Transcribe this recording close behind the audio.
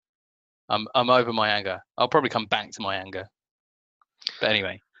I'm over my anger. I'll probably come back to my anger. But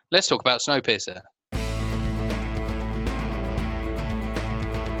anyway, let's talk about Snowpiercer.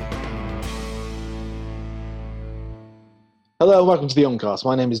 Hello and welcome to the Oncast.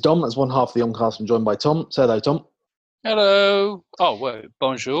 My name is Dom. As one half of the Oncast, I'm joined by Tom. Say hello, Tom. Hello. Oh, well,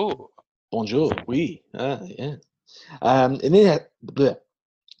 bonjour. Bonjour. Oui. Yeah. In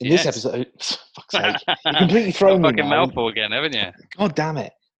this episode, fuck's sake, you completely thrown me fucking now. mouthful again, haven't you? God damn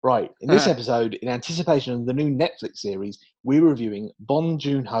it. Right. In this episode, in anticipation of the new Netflix series, we're reviewing Bong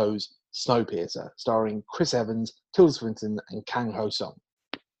Joon-ho's Snowpiercer, starring Chris Evans, Tilda Swinton, and Kang-Ho Song.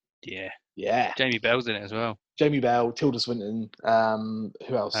 Yeah. Jamie Bell's in it as well. Jamie Bell, Tilda Swinton,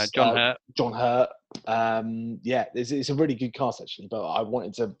 who else? John Hurt. John Hurt. Yeah, it's a really good cast actually, but I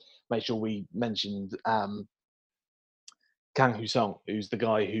wanted to make sure we mentioned Kang-Ho Song, who's the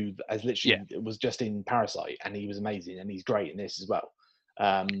guy who has literally was just in Parasite, and he was amazing, and he's great in this as well.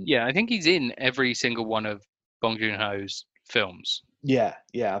 I think he's in every single one of Bong Joon-ho's films. Yeah,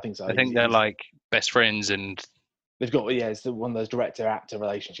 I think so. I think they're like best friends, and they've got it's one of those director-actor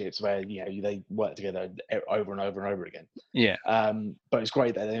relationships where they work together over and over and over again. Yeah. But it's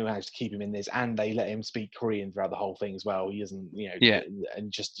great that they managed to keep him in this, and they let him speak Korean throughout the whole thing as well. He doesn't,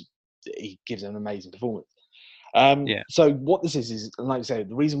 and just he gives an amazing performance. So what this is, and like I say,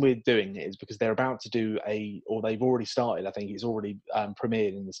 the reason we're doing it is because they're about to do or they've already started. I think it's already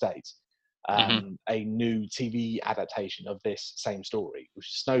premiered in the States. A new TV adaptation of this same story, which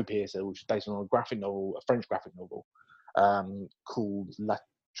is Snowpiercer, which is based on a French graphic novel called La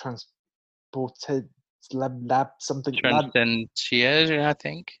Transported Lab something. Transcendentier, I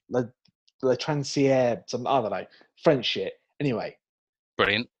think. La Transière, some I don't know, French shit. Anyway.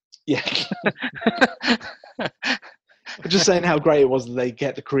 Brilliant. Yeah. I'm just saying how great it was that they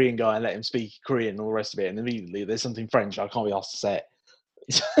get the Korean guy and let him speak Korean and all the rest of it, and immediately there's something French. I can't be asked to say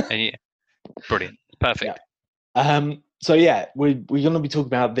it. Brilliant. Perfect. Yeah. So we're going to be talking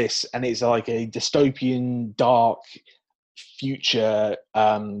about this, and it's like a dystopian, dark future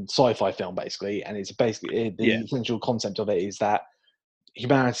sci-fi film, basically. And it's basically the essential concept of it is that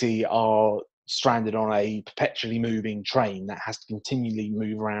humanity are stranded on a perpetually moving train that has to continually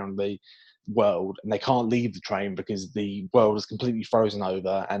move around the world, and they can't leave the train because the world is completely frozen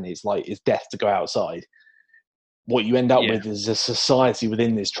over, and it's death to go outside. What you end up with is a society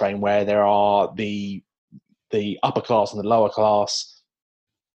within this train where there are the upper class and the lower class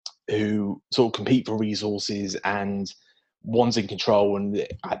who sort of compete for resources, and one's in control and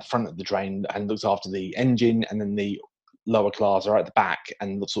at the front of the train and looks after the engine, and then the lower class are at the back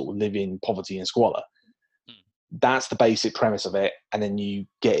and sort of live in poverty and squalor. That's the basic premise of it, and then you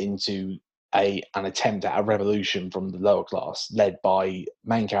get into an attempt at a revolution from the lower class, led by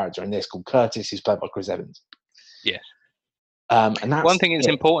main character in this called Curtis, who's played by Chris Evans. Yes. And that's one thing that's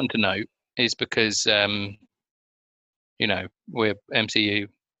important to note is because we're MCU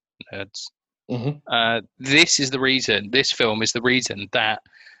nerds. This film is the reason that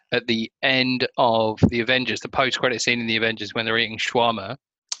at the end of the Avengers, the post-credit scene in the Avengers when they're eating shawarma,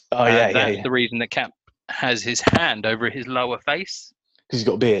 that's the reason that Cap has his hand over his lower face. Because he's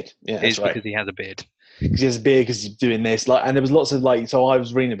got a beard. Yeah, that's right. Because he has a beard. Because he has a beard, because he's doing this. And there was lots of so I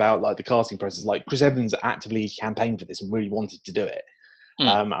was reading about the casting process. Chris Evans actively campaigned for this and really wanted to do it.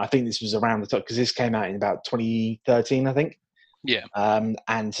 I think this was around the time, because this came out in about 2013, I think. Yeah.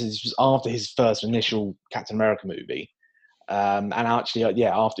 And this was after his first initial Captain America movie. And actually,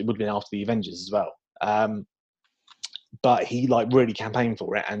 after it would have been after the Avengers as well. But he really campaigned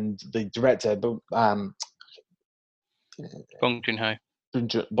for it, and the director, Bong Joon-ho.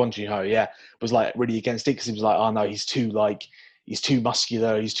 Bong Joon-ho, was really against it, because he was like, oh no, he's too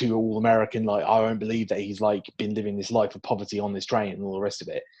muscular, he's too all American. I won't believe that he's been living this life of poverty on this train and all the rest of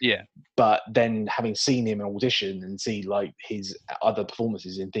it. Yeah. But then having seen him audition and see his other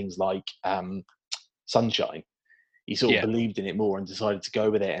performances in things like Sunshine, he sort of believed in it more and decided to go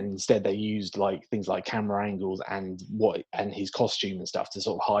with it. And instead they used things like camera angles and his costume and stuff to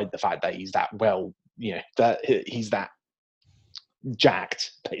sort of hide the fact that he's that that he's that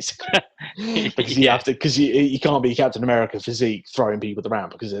jacked, basically. Because you can't be Captain America physique throwing people around,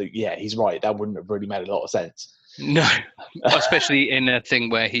 because he's right, that wouldn't have really made a lot of sense. No, especially in a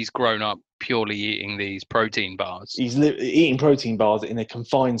thing where he's grown up purely eating these protein bars. He's eating protein bars in a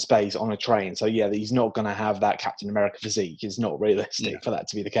confined space on a train, so he's not going to have that Captain America physique. It's not realistic for that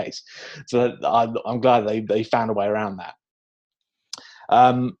to be the case. So I'm glad they found a way around that.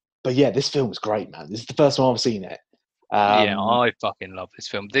 But this film is great, man. This is the first time I've seen it. I fucking love this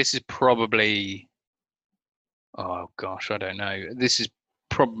film. This is probably, oh gosh, I don't know. This is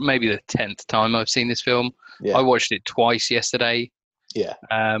maybe the 10th time I've seen this film. I watched it twice yesterday. Yeah.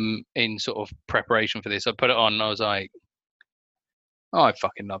 In sort of preparation for this, I put it on and I was like, oh, I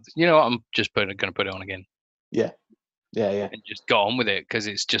fucking love this. You know what? I'm just going to put it on again. Yeah. And just got on with it because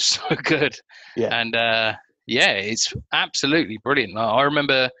it's just so good. Yeah. And yeah, it's absolutely brilliant. Like, I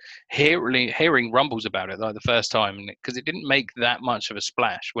remember hearing rumbles about it like the first time, because it didn't make that much of a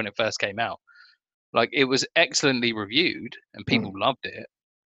splash when it first came out. Like, it was excellently reviewed and people loved it,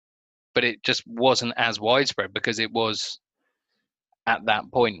 but it just wasn't as widespread because it was at that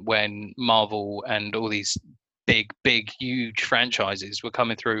point when Marvel and all these big, huge franchises were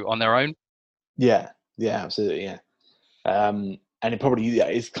coming through on their own. Yeah, absolutely, yeah. And it probably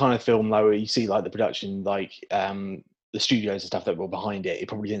it's kind of film lower. You see, like the production, like the studios and stuff that were behind it. It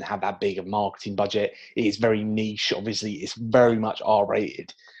probably didn't have that big of marketing budget. It is very niche. Obviously, it's very much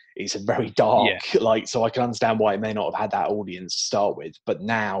R-rated. It's a very dark, like. So I can understand why it may not have had that audience to start with, but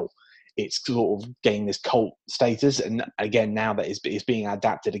now it's sort of gained this cult status. And again, now that it's being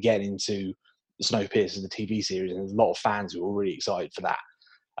adapted again into Snowpiercer, the TV series, and there's a lot of fans who are really excited for that.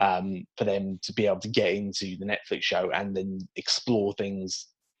 For them to be able to get into the Netflix show and then explore things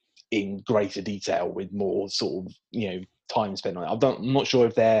in greater detail with more sort of time spent on it. I'm not sure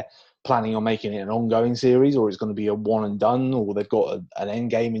if they're planning on making it an ongoing series or it's going to be a one and done, or they've got an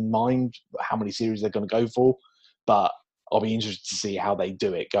end game in mind, how many series they're going to go for. But I'll be interested to see how they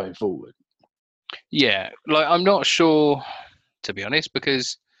do it going forward. Yeah, like I'm not sure, to be honest,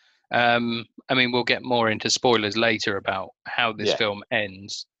 because I mean, we'll get more into spoilers later about how this film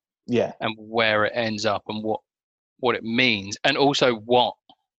ends. Yeah. And where it ends up and what it means, and also what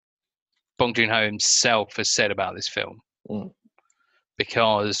Bong Joon-ho himself has said about this film.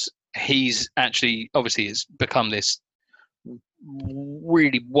 Because he's actually, obviously, it's become this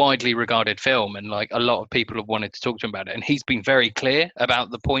really widely regarded film, and like a lot of people have wanted to talk to him about it, and he's been very clear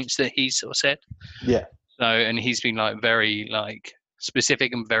about the points that he sort of said. Yeah. So, and he's been like very like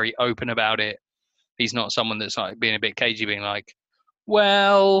specific and very open about it. He's not someone that's like being a bit cagey, being like,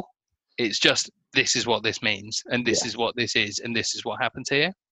 well, it's just, this is what this means, and this is what this is, and this is what happens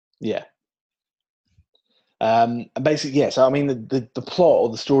here. Yeah. And basically, yeah. So I mean, the plot or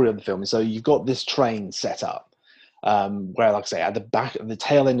the story of the film is, so you've got this train set up, where, like I say, at the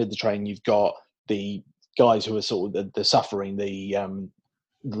tail end of the train, you've got the guys who are sort of the suffering, the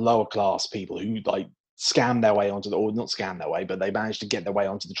lower class people who like scam their way onto or not scam their way, but they managed to get their way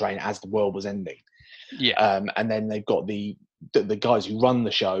onto the train as the world was ending. Yeah. And then they've got the guys who run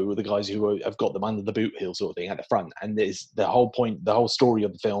the show, or the guys who have got them under the boot heel sort of thing at the front. And there's the whole story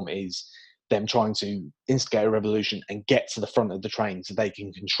of the film is them trying to instigate a revolution and get to the front of the train so they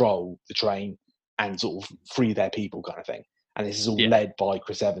can control the train and sort of free their people, kind of thing. And this is all led by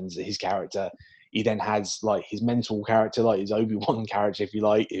Chris Evans, his character. He then has like his mentor character, like his Obi-Wan character, if you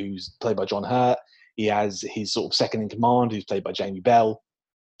like, who's played by John Hurt. He has his sort of second in command, who's played by Jamie Bell.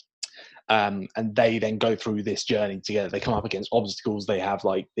 And they then go through this journey together. They come up against obstacles. They have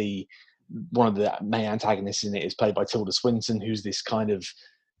like one of the main antagonists in it is played by Tilda Swinton, who's this kind of,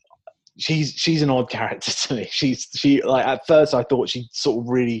 she's an odd character to me. She like, at first I thought she sort of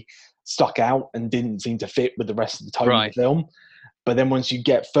really stuck out and didn't seem to fit with the rest of the tone of the film. But then once you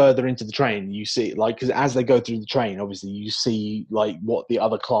get further into the train, you see, like, because as they go through the train, obviously you see like what the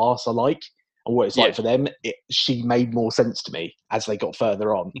other class are like and what it's like for them. She made more sense to me as they got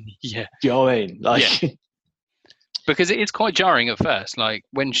further on. Yeah. Do you know what I mean? Like, because it is quite jarring at first. Like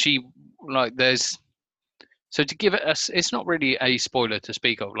when she, like, there's, so to give it us, it's not really a spoiler to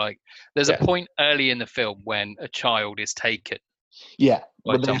speak of. Like, there's a point early in the film when a child is taken. Yeah,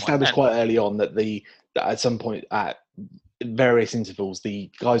 but they established quite early on that at some point at various intervals, the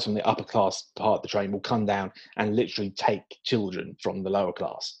guys from the upper class part of the train will come down and literally take children from the lower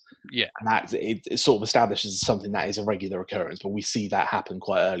class. Yeah, and that it sort of establishes something that is a regular occurrence, but we see that happen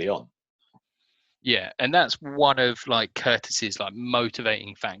quite early on. Yeah, and that's one of like Curtis's like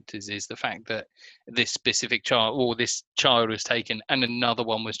motivating factors, is the fact that this specific child, or this child, was taken, and another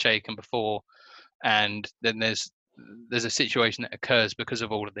one was taken before, and then there's a situation that occurs because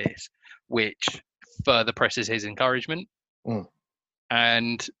of all of this, which further presses his encouragement.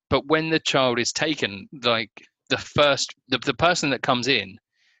 But when the child is taken, like the person that comes in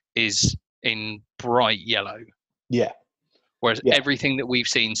is in bright yellow. Yeah. Whereas everything that we've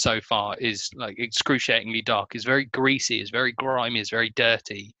seen so far is like excruciatingly dark. It's very greasy. It's very grimy. It's very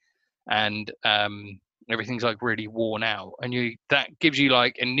dirty, and everything's like really worn out. And that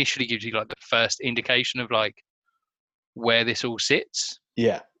initially gives you like the first indication of like where this all sits.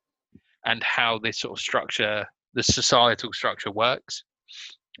 Yeah. And how this sort of structure, the societal structure, works.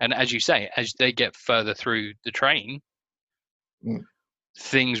 And as you say, as they get further through the train,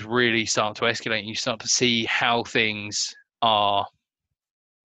 things really start to escalate, and you start to see how things are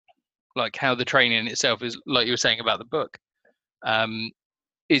like how the training itself is, like you were saying about the book,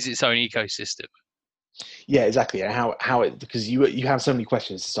 is its own ecosystem. Yeah, exactly. And how it, because you have so many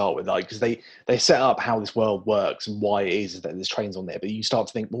questions to start with, like, because they set up how this world works and why it is that there's trains on there, but you start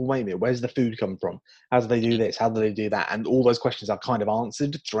to think, well, wait a minute, where's the food come from? How do they do this? How do they do that? And all those questions are kind of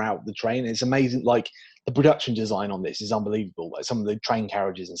answered throughout the train. It's amazing. Like, the production design on this is unbelievable. Like, some of the train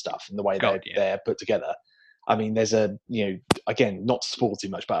carriages and stuff and the way they're put together. I mean, there's a, again, not to spoil too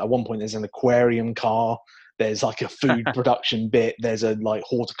much, but at one point there's an aquarium car. There's like a food production bit. There's a like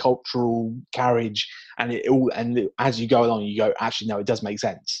horticultural carriage, and as you go along, you go, actually, no, it does make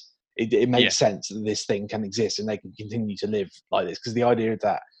sense. It makes sense that this thing can exist and they can continue to live like this, because the idea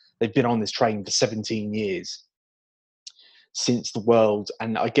that they've been on this train for 17 years since the world,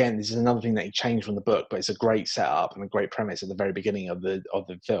 and again, this is another thing that he changed from the book, but it's a great setup and a great premise at the very beginning of the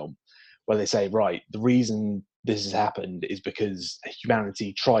film, where they say, right, the reason this has happened is because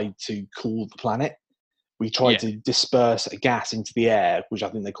humanity tried to cool the planet. We tried to disperse a gas into the air, which I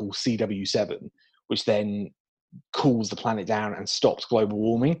think they call CW7, which then cools the planet down and stops global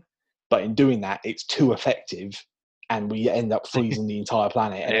warming. But in doing that, it's too effective, and we end up freezing the entire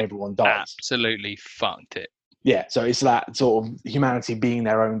planet, and everyone dies. Absolutely fucked it. Yeah, so it's that sort of humanity being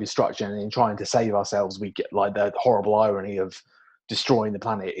their own destruction, and in trying to save ourselves, we get like the horrible irony of destroying the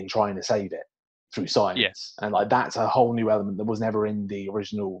planet in trying to save it through science. And like, that's a whole new element that was never in the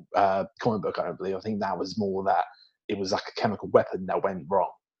original comic book, I don't believe. I think that was more that it was like a chemical weapon that went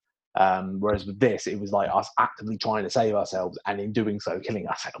wrong. Whereas with this, it was like us actively trying to save ourselves, and in doing so, killing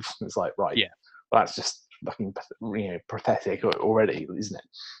ourselves. It's like, right, well, that's just fucking pathetic already, isn't it?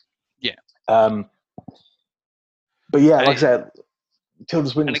 Yeah. But yeah, like I said, Tilda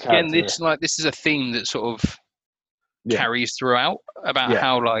Swinton's and again, character, this is a theme that sort of carries throughout, about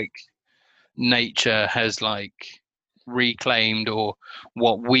how like nature has like reclaimed, or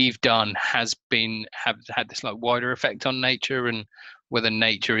what we've done has had this like wider effect on nature, and whether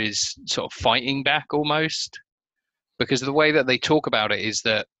nature is sort of fighting back almost, because the way that they talk about it is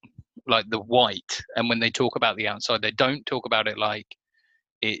that like the white, and when they talk about the outside, they don't talk about it like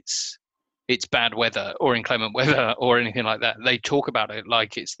it's bad weather or inclement weather or anything like that. They talk about it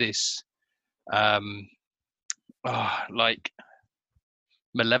like it's this like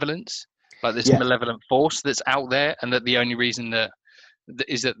malevolence, like this malevolent force that's out there, and that the only reason that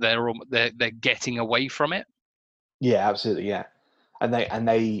is that they're getting away from it. Yeah, absolutely, yeah. And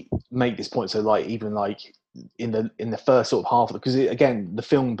they make this point. So like, even like in the first sort of half, because again, the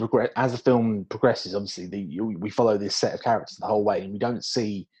film as the film progresses, obviously we follow this set of characters the whole way, and we don't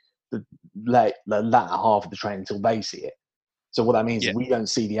see the latter half of the train until they see it. So what that means is we don't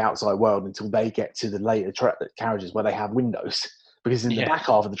see the outside world until they get to the later carriages where they have windows. Because in the back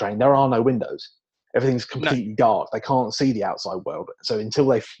half of the train, there are no windows. Everything's completely dark. They can't see the outside world. So until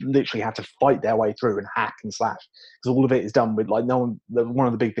they literally have to fight their way through and hack and slash, because all of it is done with like one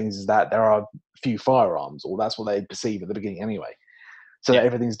of the big things is that there are few firearms, or that's what they perceive at the beginning anyway. So that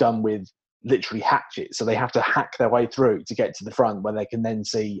everything's done with literally hatchets. So they have to hack their way through to get to the front, where they can then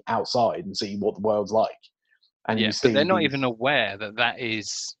see outside and see what the world's like. And you see, but they're not even aware that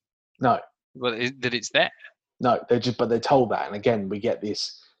is that it's there. No, they're told that. And again, we get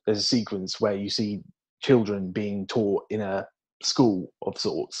this. There's a sequence where you see children being taught in a school of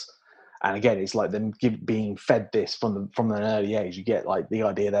sorts, and again, it's like them being fed this from an early age. You get like the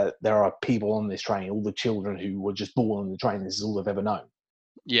idea that there are people on this train, all the children who were just born on the train. This is all they've ever known.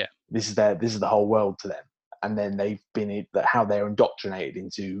 Yeah, this is the whole world to them. And then they've been how they're indoctrinated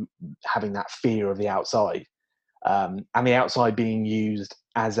into having that fear of the outside. And the outside being used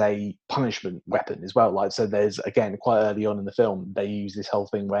as a punishment weapon as well. Like, so there's, again, quite early on in the film, they use this whole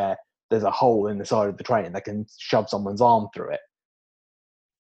thing where there's a hole in the side of the train and they can shove someone's arm through it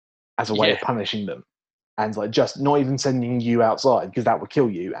as a way of punishing them. And like, just not even sending you outside, because that would kill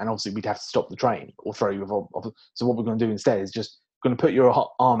you. And obviously we'd have to stop the train or throw you off. So what we're going to do instead is just going to put your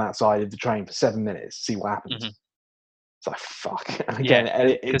arm outside of the train for 7 minutes, see what happens. Mm-hmm. It's like, fuck. And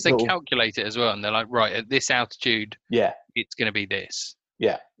again, because they calculate it as well, and they're like, right, at this altitude, it's going to be this.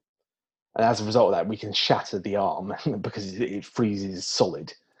 Yeah. And as a result of that, we can shatter the arm because it freezes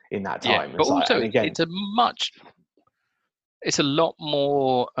solid in that time. Yeah, but also, it's a lot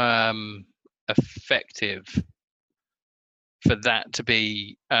more effective for that to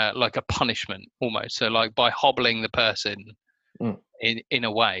be like a punishment almost. So like by hobbling the person in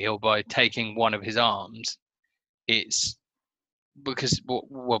a way, or by taking one of his arms, it's because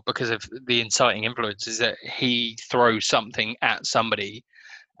of the inciting influence is that he throws something at somebody,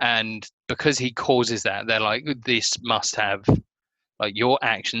 and because he causes that, they're like, this must have, like, your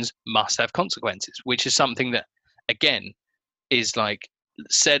actions must have consequences, which is something that again is like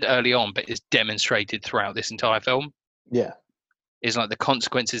said early on, but is demonstrated throughout this entire film. Yeah. Is like the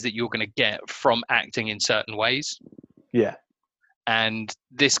consequences that you're going to get from acting in certain ways. Yeah. And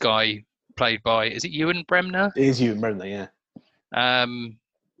this guy, played by, is it Ewan Bremner? It is Ewan Bremner, yeah.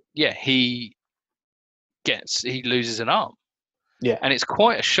 Yeah, he loses an arm. Yeah. And it's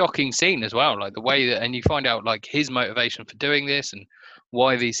quite a shocking scene as well, like the way that, and you find out like his motivation for doing this and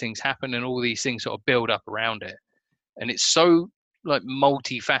why these things happen, and all these things sort of build up around it. And it's so like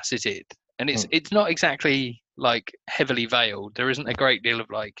multifaceted, and it's not exactly like heavily veiled. There isn't a great deal of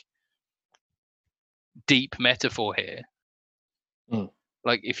like deep metaphor here.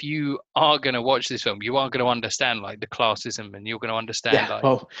 Like if you are going to watch this film, you are going to understand like the classism, and you're going to understand like,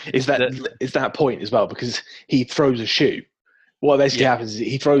 well, is that point as well, because he throws a shoe. What basically happens is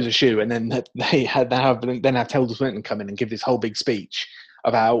he throws a shoe, and then they have Tilda Swinton come in and give this whole big speech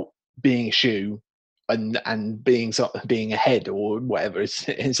about being a shoe and being a head or whatever.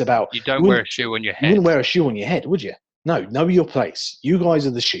 It's about, you don't wear a shoe on your head. You wouldn't wear a shoe on your head, would you? No, know your place. You guys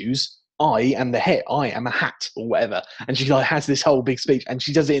are the shoes. I am the head. I am a hat or whatever. And she like has this whole big speech, and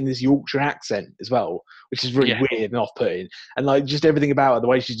she does it in this Yorkshire accent as well, which is really weird and off-putting. And like just everything about her, the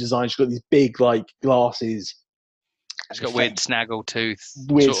way she's designed, she's got these big like glasses. She's got weird snaggle tooth,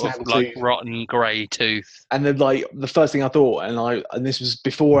 sort of like rotten grey tooth. And then like the first thing I thought, and this was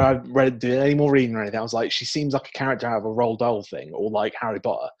before I did any more reading or anything, I was like, she seems like a character out of a Roald Dahl thing, or like Harry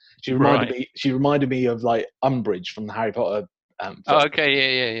Potter. She reminded me of like Umbridge from the Harry Potter. Oh,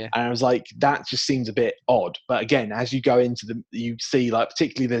 okay, yeah. And I was like, that just seems a bit odd. But again, as you go into you see like,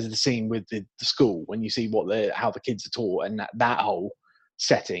 particularly there's the scene with the school when you see how the kids are taught, and that whole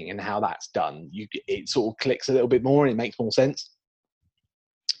setting and how that's done, it sort of clicks a little bit more and it makes more sense.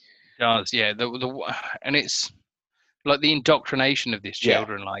 It does, yeah. And it's like the indoctrination of these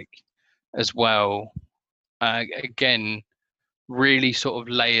children, like as well. Again, really sort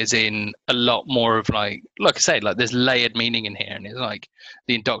of layers in a lot more of like I say, like there's layered meaning in here, and it's like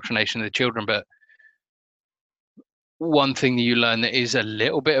the indoctrination of the children. But one thing that you learn that is a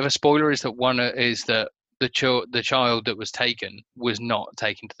little bit of a spoiler is that the child that was taken was not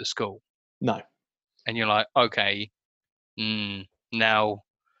taken to the school. No. And you're like, okay, now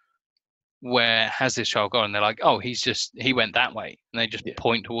where has this child gone? And they're like, oh, he went that way, and they just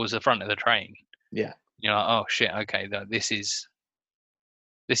point towards the front of the train. Yeah. You're like, oh shit, okay, this is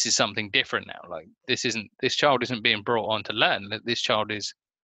something different now. Like this child isn't being brought on to learn. This child is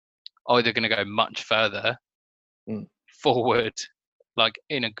either going to go much further forward, like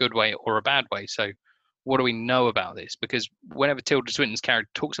in a good way or a bad way. So what do we know about this? Because whenever Tilda Swinton's character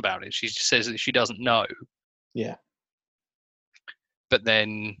talks about it, she just says that she doesn't know. Yeah. But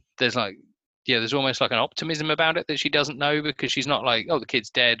then there's like, there's almost like an optimism about it that she doesn't know, because she's not like, oh, the kid's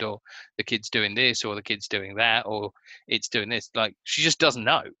dead, or the kid's doing this, or the kid's doing that, or it's doing this. Like, she just doesn't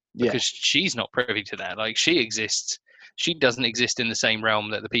know, because she's not privy to that. Like, she doesn't exist in the same realm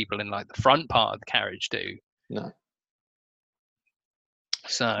that the people in like the front part of the carriage do. No.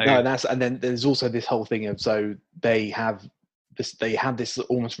 So and then there's also this whole thing of, so they have this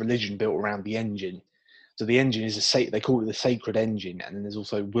almost religion built around the engine. So the engine is they call it the sacred engine, and then there's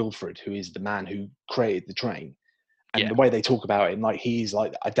also Wilfred, who is the man who created the train. And the way they talk about him, like he's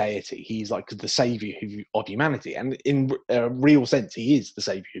like a deity, he's like the savior of humanity, and in a real sense, he is the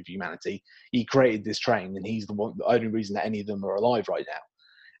savior of humanity. He created this train, and he's the only reason that any of them are alive right now.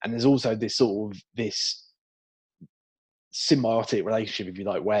 And there's also this sort of this symbiotic relationship, if you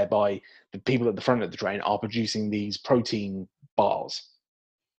like, whereby the people at the front of the train are producing these protein bars,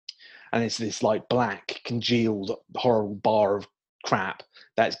 and it's this like black congealed horrible bar of crap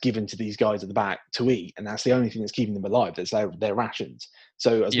that's given to these guys at the back to eat, and that's the only thing that's keeping them alive. That's their rations.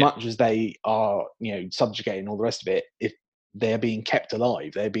 So as much as they are subjugating all the rest of it, if they're being kept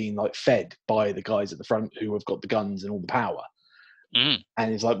alive, they're being like fed by the guys at the front who have got the guns and all the power. And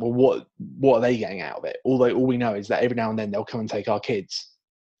it's like, well, what are they getting out of it? All we know is that every now and then they'll come and take our kids,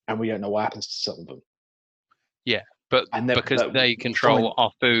 and we don't know what happens to some of them. Yeah, but because they control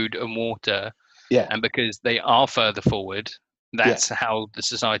our food and water, and because they are further forward, that's how the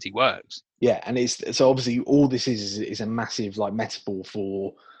society works. Yeah, and so obviously all this is a massive like metaphor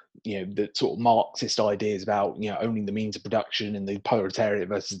for the sort of Marxist ideas about owning the means of production, and the proletariat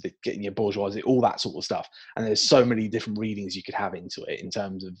versus the bourgeoisie, all that sort of stuff. And there's so many different readings you could have into it in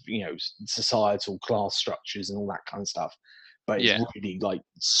terms of societal class structures and all that kind of stuff. But it's really like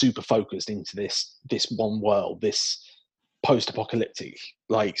super focused into this one world, this post-apocalyptic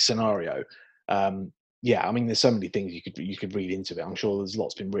like scenario. I mean, there's so many things you could read into it. I'm sure there's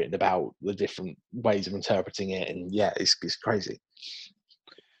lots been written about the different ways of interpreting it, and it's crazy.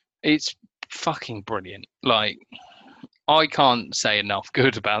 It's fucking brilliant. Like, I can't say enough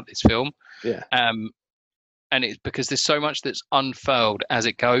good about this film. Yeah. And it's because there's so much that's unfurled as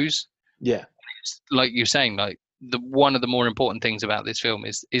it goes. Yeah. It's like you're saying, like one of the more important things about this film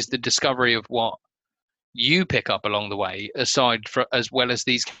is the discovery of what you pick up along the way, aside from as well as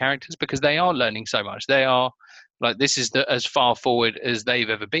these characters, because they are learning so much. They are like this is as far forward as they've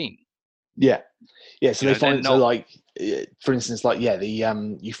ever been. Yeah. Yeah, so they find so not, like for instance, like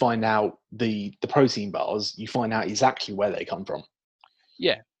the you find out the protein bars, you find out exactly where they come from.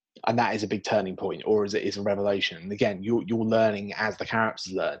 Yeah. And that is a big turning point, or is it is a revelation. And again, you're learning as the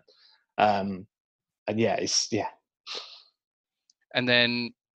characters learn. And yeah, and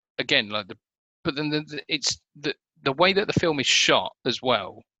then again, like it's the way that the film is shot as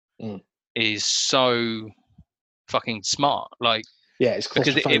well is so fucking smart. Like, yeah, it's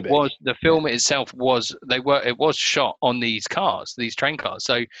because it was the film itself was it was shot on these train cars,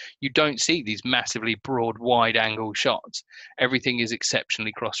 so you don't see these massively broad wide angle shots. Everything is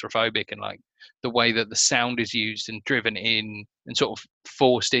exceptionally claustrophobic, and like the way that the sound is used and driven in and sort of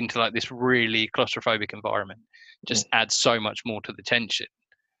forced into like this really claustrophobic environment just adds so much more to the tension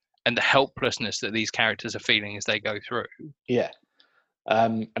and the helplessness that these characters are feeling as they go through. Yeah.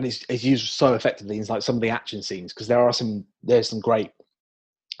 And it's used so effectively in like some of the action scenes, because there's some great,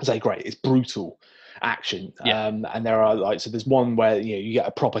 it's brutal action. And there are like, so there's one where you get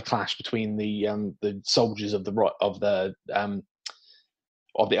a proper clash between the soldiers of the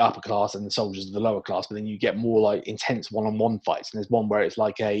upper class and the soldiers of the lower class, but then you get more like intense one-on-one fights. And there's one where it's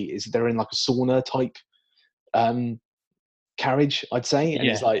like they're in like a sauna type carriage, I'd say, and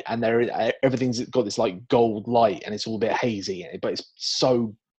it's like, and everything's got this like gold light, and it's all a bit hazy, but it's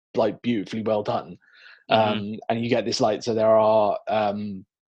so like beautifully well done. And you get this like, so there are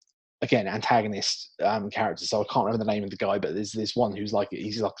again antagonist characters. So I can't remember the name of the guy, but there's this one he's like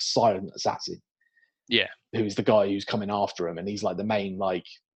a silent assassin. Yeah, who's the guy who's coming after him, and he's like the main like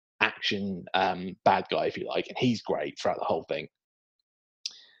action bad guy, if you like, and he's great throughout the whole thing.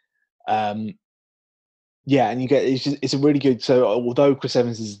 Yeah, and you get it's a really good. So although Chris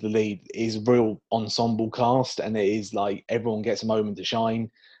Evans is the lead, it is a real ensemble cast, and it is like everyone gets a moment to shine.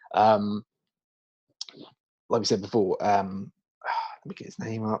 Like we said before, let me get his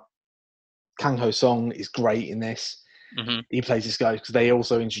name up. Kang-Ho Song is great in this. He plays this guy because they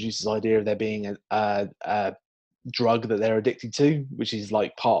also introduce this idea of there being a drug that they're addicted to, which is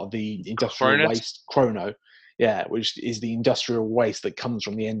like part of the industrial waste, chrono, which is the industrial waste that comes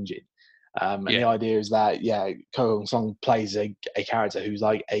from the engine. And the idea is that Kang-Ho Song plays a character who's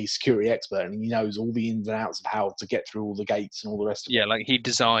like a security expert, and he knows all the ins and outs of how to get through all the gates and all the rest of it. Like he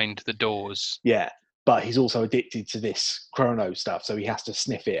designed the doors. But he's also addicted to this chrono stuff, so he has to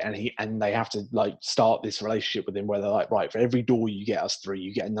sniff it, and they have to like start this relationship with him where they're like, right, for every door you get us through,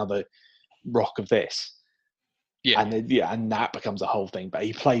 you get another rock of this. And that becomes a whole thing. But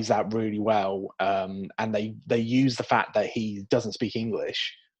he plays that really well, and they use the fact that he doesn't speak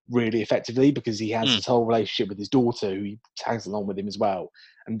English really effectively, because he has this whole relationship with his daughter who he tags along with him as well,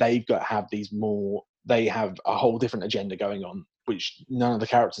 and they've got to have they have a whole different agenda going on, which none of the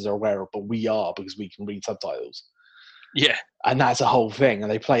characters are aware of, but we are, because we can read subtitles. And that's a whole thing,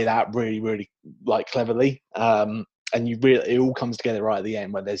 and they play that really, really like cleverly. And it all comes together right at the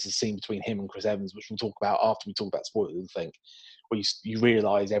end, where there's a scene between him and Chris Evans, which we'll talk about after we talk about spoilers, I think, where you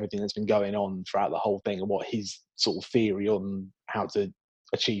realise everything that's been going on throughout the whole thing, and what his sort of theory on how to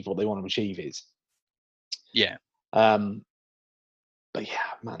achieve what they want to achieve is. But yeah,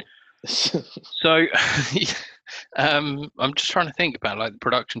 man. So I'm just trying to think about, like, the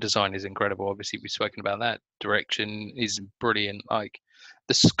production design is incredible. Obviously we've spoken about that. Direction is brilliant. Like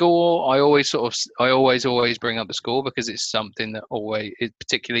the score, I always bring up the score, because it's something that it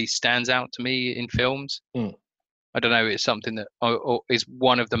particularly stands out to me in films. I don't know, it's something that is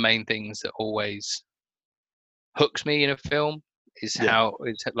one of the main things that always hooks me in a film, is how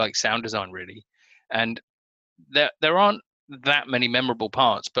it's like sound design, really. And there aren't that many memorable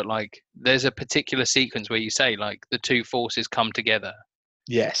parts, but like there's a particular sequence where you say like the two forces come together.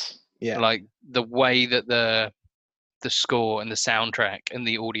 Like the way that the score and the soundtrack and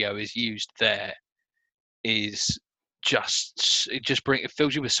the audio is used there is it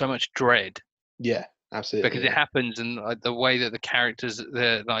fills you with so much dread. Absolutely, because it happens, and like the way that the characters,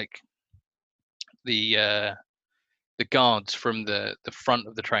 the guards from the front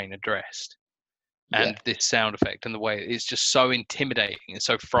of the train are dressed, and this sound effect, and the way it's just so intimidating and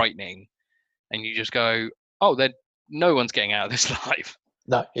so frightening, and you just go, oh, no one's getting out of this alive.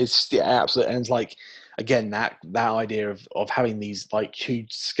 No, it's absolutely. And it's like, again, that idea of having these like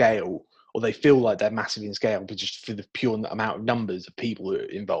huge scale or they feel like they're massive in scale, but just for the pure amount of numbers of people who are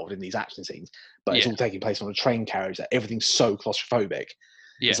involved in these action scenes. But it's all taking place on a train carriage. That everything's so claustrophobic.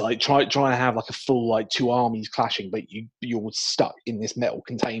 It's like trying to have like a full like two armies clashing, but you're stuck in this metal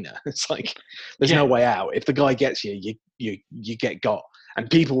container. It's like there's no way out. If the guy gets you, you get got. And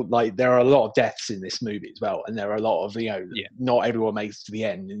people, like, there are a lot of deaths in this movie as well, and there are a lot of not everyone makes it to the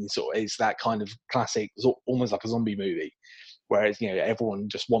end, and it's that kind of classic, almost like a zombie movie, whereas everyone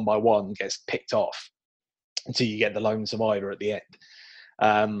just one by one gets picked off until you get the lone survivor at the end.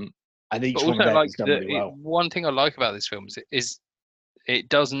 And each one of them is done really well. One thing I like about this film is it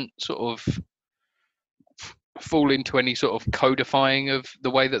doesn't sort of fall into any sort of codifying of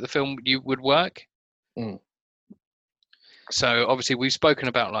the way that the film would work. So obviously we've spoken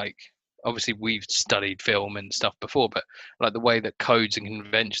about, like, obviously we've studied film and stuff before, but like the way that codes and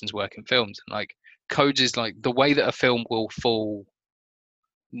conventions work in films, and like codes is like the way that a film will fall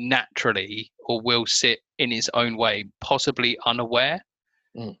naturally or will sit in its own way, possibly unaware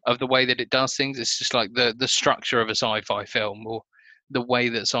of the way that it does things. It's just like the structure of a sci-fi film, or the way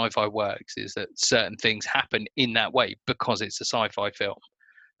that sci-fi works is that certain things happen in that way because it's a sci-fi film.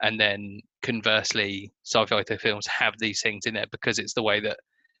 And then conversely, sci-fi films have these things in there because it's the way that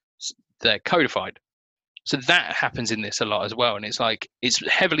they're codified. So that happens in this a lot as well. And it's like, it's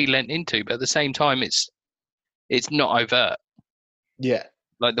heavily lent into, but at the same time, it's not overt. Yeah.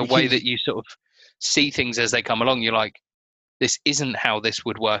 Like the way that you sort of see things as they come along, you're like, this isn't how this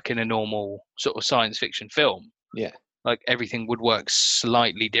would work in a normal sort of science fiction film. Yeah. Like everything would work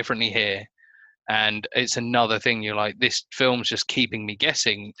slightly differently here. And it's another thing, you're like, this film's just keeping me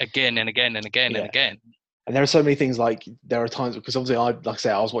guessing again and again and again and again. And there are so many things, like there are times, because obviously like I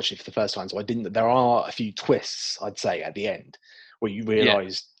said, I was watching it for the first time, so there are a few twists, I'd say, at the end where you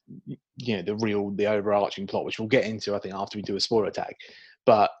realise, the overarching plot, which we'll get into, I think, after we do a spoiler tag.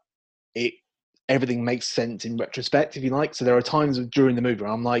 But everything makes sense in retrospect, if you like. So there are times during the movie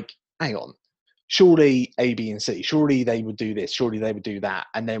where I'm like, hang on, surely A, B, and C, surely they would do this, surely they would do that.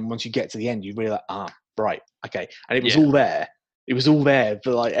 And then once you get to the end, you realize, right, okay. And it was all there. It was all there,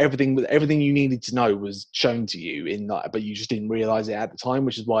 but like everything you needed to know was shown to you in that, but you just didn't realize it at the time,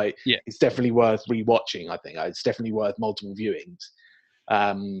 which is why it's definitely worth rewatching. I think it's definitely worth multiple viewings,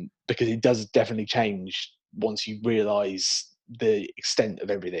 because it does definitely change once you realize the extent of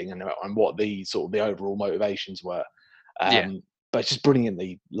everything and what the sort of the overall motivations were. But it's just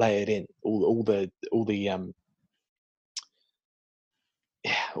brilliantly layered in all the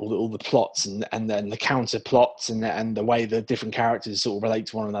plots and then the counter plots and the way the different characters sort of relate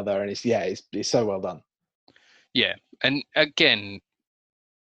to one another, and it's so well done. Yeah, and again,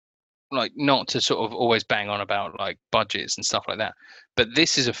 like, not to sort of always bang on about like budgets and stuff like that, but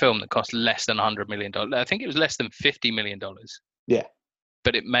this is a film that cost less than $100 million. I think it was less than $50 million. Yeah.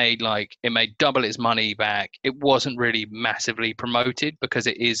 But it made double its money back. It wasn't really massively promoted because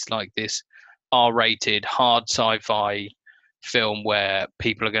it is like this R-rated hard sci-fi film where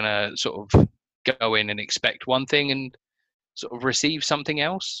people are going to sort of go in and expect one thing and sort of receive something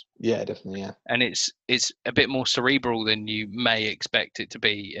else. Yeah, definitely. Yeah. And it's a bit more cerebral than you may expect it to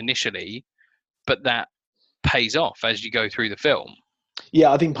be initially, but that pays off as you go through the film.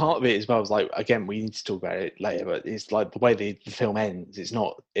 Yeah, I think part of it as well is, like, again, we need to talk about it later, but it's like the way the film ends. It's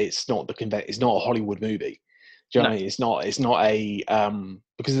not a Hollywood movie. Do you know what I mean? It's not a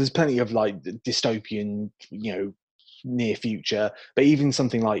because there's plenty of like dystopian, near future, but even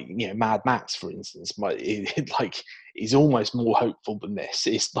something like Mad Max, for instance, is almost more hopeful than this.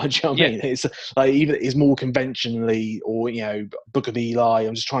 It's like, do you know what I mean? It's like, even it's more conventionally, or Book of Eli.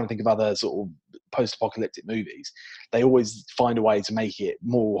 I'm just trying to think of other sort of post-apocalyptic movies. They always find a way to make it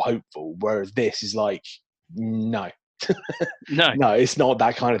more hopeful, whereas this is like, no, it's not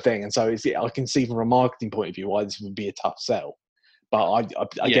that kind of thing. And so I can see from a marketing point of view why this would be a tough sell, but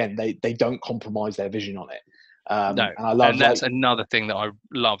they don't compromise their vision on it. And that's another thing that I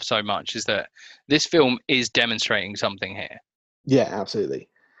love so much, is that this film is demonstrating something here. Yeah, absolutely.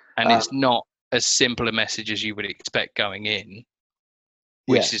 And it's not as simple a message as you would expect going in,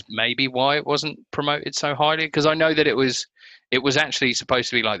 which is maybe why it wasn't promoted so highly. Because I know that it was actually supposed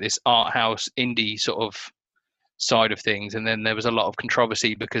to be like this art house indie sort of side of things, and then there was a lot of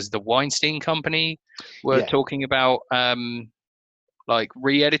controversy because the Weinstein Company were talking about like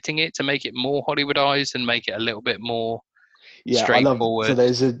re-editing it to make it more Hollywoodized and make it a little bit more straightforward. So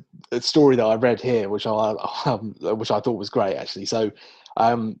there's a story that I read here, which I thought was great, actually. So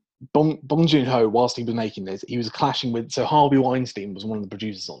Bong Joon-ho, whilst he was making this, he was clashing with. So Harvey Weinstein was one of the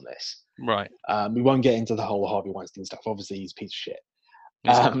producers on this. Right. We won't get into the whole Harvey Weinstein stuff. Obviously, he's a piece of shit.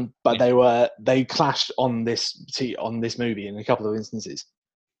 But they clashed on this movie in a couple of instances.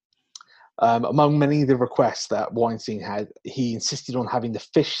 Among many of the requests that Weinstein had, he insisted on having the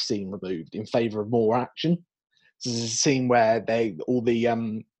fish scene removed in favor of more action. So there's a scene where all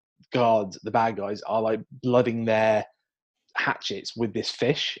the guards, the bad guys, are like blooding their hatchets with this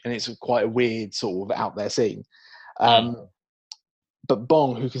fish, and it's quite a weird sort of out there scene. But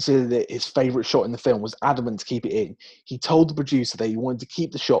Bong, who considered it his favourite shot in the film, was adamant to keep it in. He told the producer that he wanted to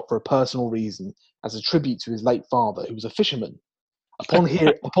keep the shot for a personal reason, as a tribute to his late father, who was a fisherman.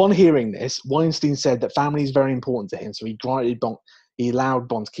 Upon hearing this, Weinstein said that family is very important to him, so he allowed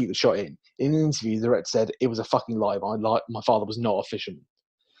Bong to keep the shot in. In an interview, the director said, "It was a fucking lie. My father was not a fisherman."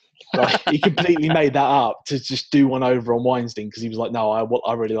 Right? He completely made that up to just do one over on Weinstein, because he was like, "No,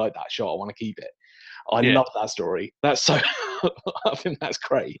 I really like that shot. I want to keep it." I love that story. That's so. I think that's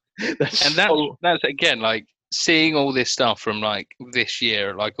great. That's again, like, seeing all this stuff from like this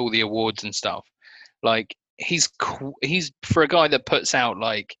year, like all the awards and stuff. Like, he's for a guy that puts out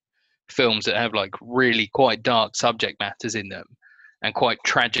like films that have like really quite dark subject matters in them and quite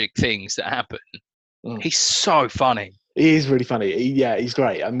tragic things that happen. He's so funny. He is really funny. He's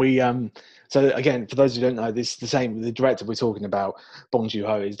great. And we so again, for those who don't know, this is the same. The director we're talking about, Bong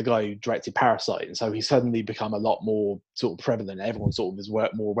Joon-ho, is the guy who directed Parasite, and so he's suddenly become a lot more sort of prevalent. Everyone sort of is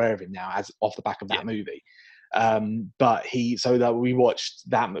more aware of him now, as off the back of that movie. But we watched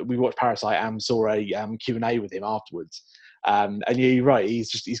Parasite and saw a Q&A with him afterwards. And you're right.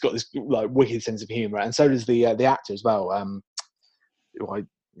 He's got this like wicked sense of humor, and so does the actor as well. Do I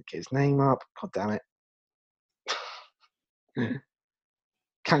get his name up? God damn it.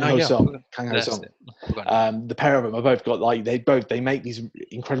 Kang-Ho Song. Kang-Ho Song. The pair of them have both got like they make these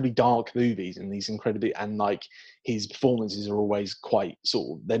incredibly dark movies, and like his performances are always quite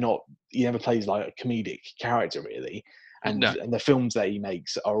sort of, he never plays like a comedic character really, and the films that he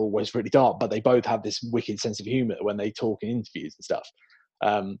makes are always really dark, but they both have this wicked sense of humor when they talk in interviews and stuff.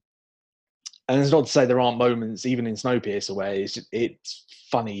 And it's not to say there aren't moments even in Snowpiercer where it's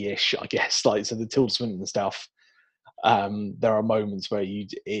funny-ish, I guess, like so the Tilda Swinton stuff. There are moments where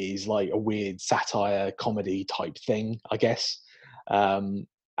it is like a weird satire comedy type thing, I guess. And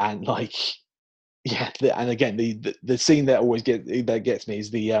like, and again, the scene that gets me is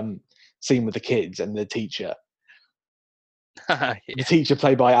the scene with the kids and the teacher. The teacher,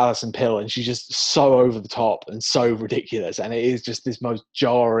 played by Alison Pill, and she's just so over the top and so ridiculous, and it is just this most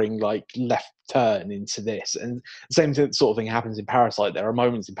jarring like left turn into this. And the same sort of thing happens in Parasite. There are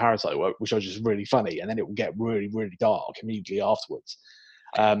moments in Parasite which are just really funny, and then it will get really, really dark immediately afterwards.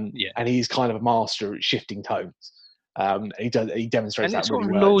 And he's kind of a master at shifting tones. He demonstrates that really well.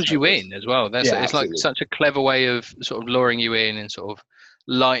 And it sort of lures you in as well. It's absolutely. Like such a clever way of sort of luring you in and sort of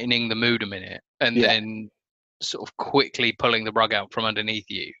lightening the mood a minute, and then sort of quickly pulling the rug out from underneath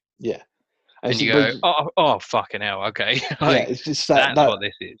you. Yeah. And you go, oh, fucking hell, okay. Like, it's just that's what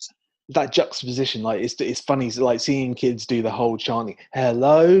this is. That juxtaposition, like it's funny, like seeing kids do the whole chanting,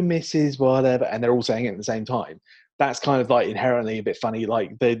 "Hello, Mrs. Whatever," and they're all saying it at the same time. That's kind of like inherently a bit funny.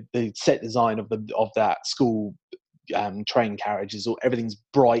 Like the set design of that school train carriage everything's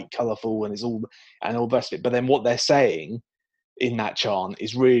bright, colourful, and all the rest of it. But then what they're saying in that chant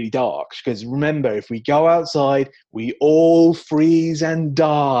is really dark, because remember, if we go outside, we all freeze and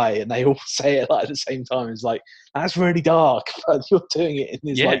die, and they all say it like at the same time. It's like, that's really dark, but you're doing it in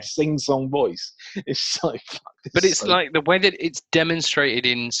this like sing-song voice. It's like, but it's like the way that it's demonstrated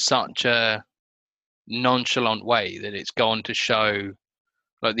in such a nonchalant way that it's gone to show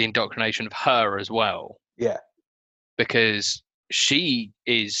like the indoctrination of her as well. Yeah, because she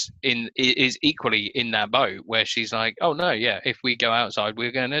is equally in that boat where she's like, oh no, if we go outside, we're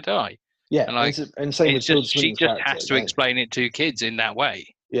going to die. Yeah, and like, and same with Tilda she just has to explain it to kids in that way.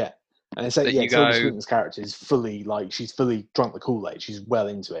 Yeah, and it's like, Tilda Swinton's character is fully like, she's fully drunk the Kool-Aid. She's well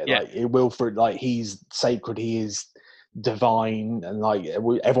into it. Like Wilfred, like he's sacred, he is divine, and like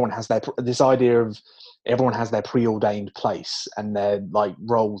everyone has this idea of everyone has their preordained place and their like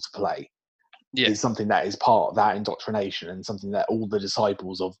role to play. Is something that is part of that indoctrination, and something that all the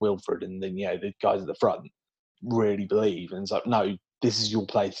disciples of Wilfred and then the guys at the front really believe. And it's like, no, this is your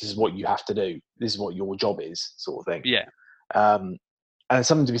place. This is what you have to do. This is what your job is, sort of thing. Yeah. And there's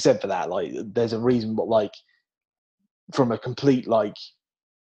something to be said for that. Like, there's a reason, but like from a complete like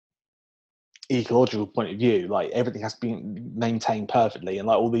ecological point of view, like everything has to be maintained perfectly, and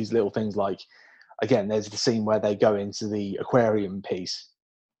like all these little things. Like, again, there's the scene where they go into the aquarium piece.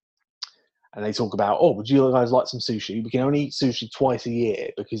 And they talk about, would you guys like some sushi? We can only eat sushi twice a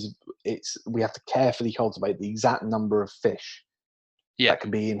year because we have to carefully cultivate the exact number of fish that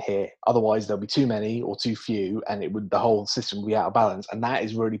can be in here. Otherwise, there'll be too many or too few, and the whole system would be out of balance. And that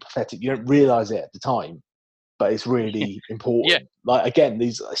is really pathetic. You don't realise it at the time, but it's really important. Yeah. Like, again,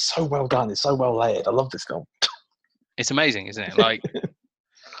 these are so well done. It's so well layered. I love this film. It's amazing, isn't it? Like,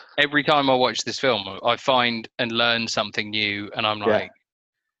 every time I watch this film, I find and learn something new, and I'm like,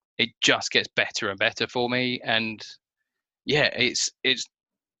 it just gets better and better for me. And yeah, it's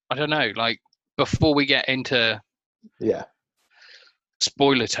I don't know, like, before we get into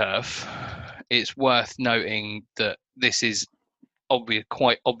spoiler turf, it's worth noting that this is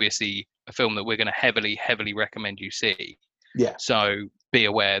quite obviously a film that we're going to heavily recommend you see. Yeah. So be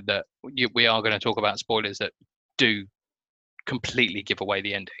aware that we are going to talk about spoilers that do completely give away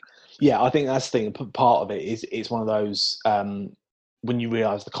the ending. Yeah, I think that's the thing. Part of it is it's one of those when you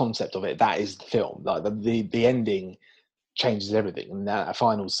realise the concept of it, that is the film. Like the ending changes everything, and that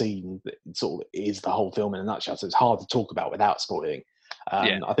final scene sort of is the whole film in a nutshell. So it's hard to talk about without spoiling.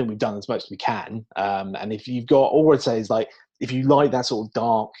 I think we've done as much as we can. And if you've got, all I'd say is, like, if you like that sort of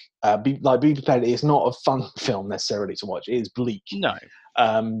dark, be prepared. It's not a fun film necessarily to watch. It is bleak. No.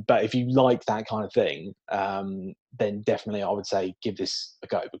 But if you like that kind of thing, then definitely I would say give this a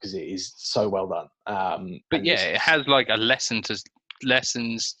go, because it is so well done. But yeah, it has like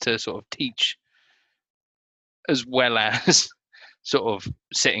lessons to sort of teach, as well as sort of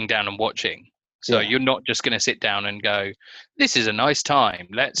sitting down and watching. So you're not just going to sit down and go, this is a nice time,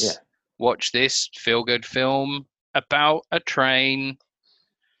 let's watch this feel-good film about a train.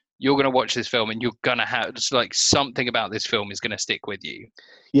 You're going to watch this film, and you're going to have, just like, something about this film is going to stick with you.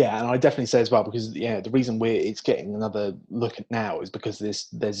 Yeah, and I definitely say as well, because the reason it's getting another look at now is because there's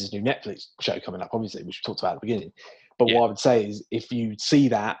this new Netflix show coming up, obviously, which we talked about at the beginning. But what I would say is, if you see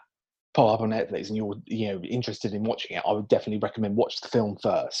that pop up on Netflix and you're interested in watching it, I would definitely recommend watch the film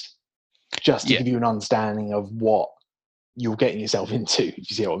first, just to give you an understanding of what you're getting yourself into, if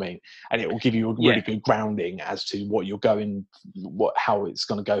you see what I mean. And it will give you a really good grounding as to what you're going, how it's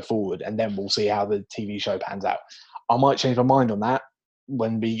going to go forward, and then we'll see how the TV show pans out. I might change my mind on that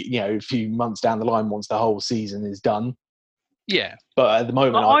when we, a few months down the line, once the whole season is done. Yeah. But at the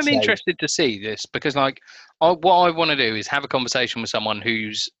moment, I'm interested to see this, because, like, what I want to do is have a conversation with someone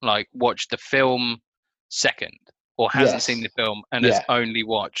who's, like, watched the film second, or hasn't seen the film and has only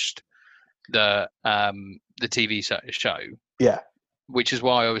watched the TV show. Yeah. Which is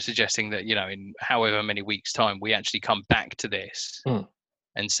why I was suggesting that, in however many weeks' time, we actually come back to this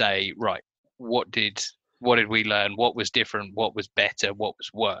and say, right, what did we learn? What was different? What was better? What was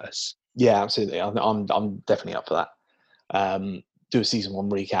worse? Yeah, absolutely. I'm definitely up for that. Do a season 1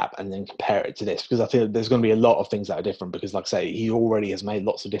 recap and then compare it to this, because I feel there's going to be a lot of things that are different, because, like I say, he already has made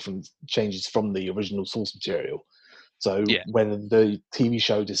lots of different changes from the original source material. So whether the TV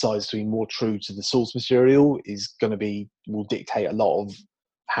show decides to be more true to the source material will dictate a lot of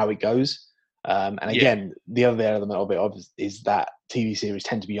how it goes. And again, the other element of it is that TV series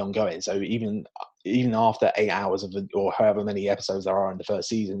tend to be ongoing. So even after 8 hours or however many episodes there are in the first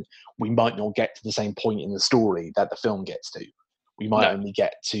season, we might not get to the same point in the story that the film gets to. We might only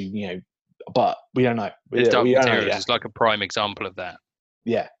get to, but we don't know. There's Dark Materials is like a prime example of that.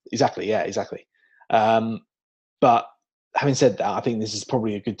 Yeah, exactly. But having said that, I think this is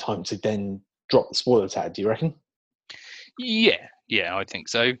probably a good time to then drop the spoiler tag. Do you reckon? Yeah, I think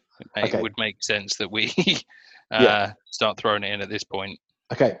so. It would make sense that we start throwing it in at this point.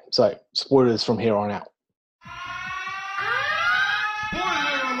 Okay, so spoilers from here on out. Spoiler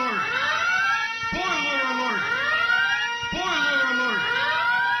alert! Spoiler alert! Spoiler alert!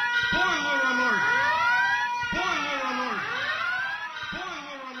 Spoiler alert! Spoiler alert!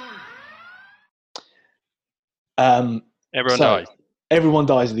 Spoiler alert! Everyone dies. Everyone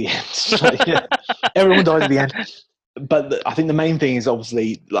dies at the end. Everyone dies at the end. But I think the main thing is,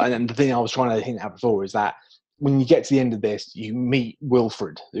 obviously, and the thing I was trying to hint at before, is that when you get to the end of this, you meet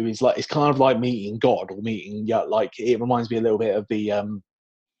Wilfred, who is it's kind of like meeting God, or meeting, it reminds me a little bit of the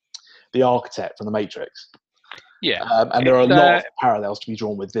architect from The Matrix. Yeah. And there are a lot of parallels to be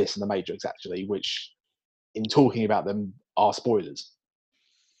drawn with this and The Matrix, actually, which, in talking about them, are spoilers.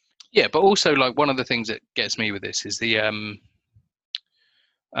 Yeah, but also, like, one of the things that gets me with this is the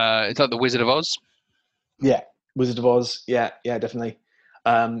it's like the Wizard of Oz. Yeah, Wizard of Oz. Yeah, definitely.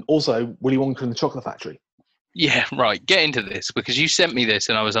 Also, Willy Wonka and the Chocolate Factory. Yeah, right. Get into this, because you sent me this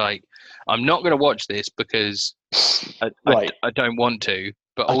and I was like, I'm not going to watch this because I don't want to,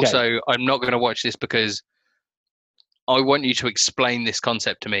 but also I'm not going to watch this because I want you to explain this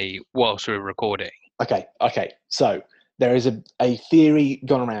concept to me whilst we're recording. Okay. So there is a theory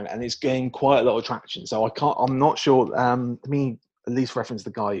gone around, and it's getting quite a lot of traction. So I'm not sure. Let me at least reference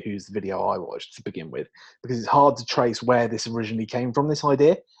the guy whose video I watched to begin with, because it's hard to trace where this originally came from, this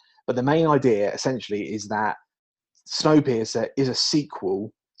idea. But the main idea essentially is that Snowpiercer is a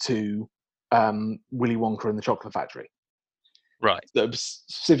sequel to Willy Wonka and the Chocolate Factory. Right.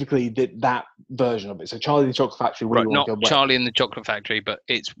 Specifically that version of it. So Charlie and the Chocolate Factory, Willy Wonka. Not Charlie and the Chocolate Factory, but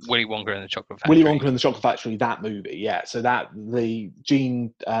it's Willy Wonka and the Chocolate Factory. Willy Wonka and the Chocolate Factory, that movie, yeah. So that the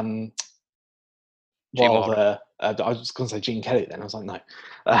Gene Wilder, I was going to say Gene Kelly then. I was like,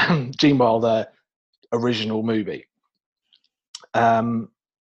 no, Gene Wilder original movie. Let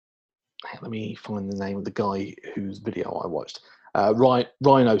me find the name of the guy whose video I watched.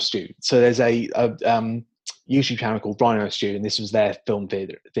 Rhino Stew. So there's a YouTube channel called Rhino Stew, and this was their film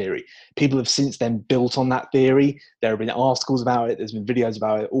theory. People have since then built on that theory. There have been articles about it. There's been videos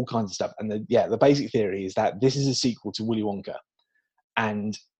about it, all kinds of stuff. And the basic theory is that this is a sequel to Willy Wonka,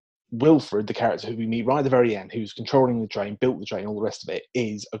 and Wilfred, the character who we meet right at the very end, who's controlling the train, built the train, all the rest of it,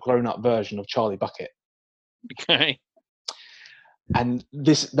 is a grown-up version of Charlie Bucket. Okay. And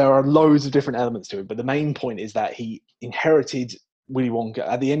there are loads of different elements to it, but the main point is that he inherited Willy Wonka.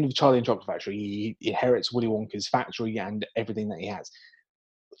 At the end of Charlie and Chocolate Factory, he inherits Willy Wonka's factory and everything that he has.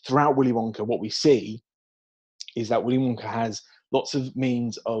 Throughout Willy Wonka, what we see is that Willy Wonka has lots of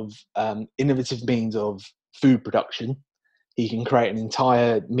means of, innovative means of food production. He can create an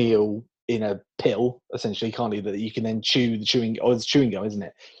entire meal in a pill, essentially, can't he? That you can then chew the chewing. Oh, it's chewing gum, isn't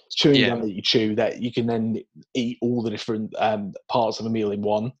it? It's chewing gum that you chew that you can then eat all the different parts of a meal in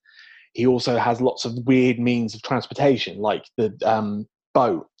one. He also has lots of weird means of transportation, like the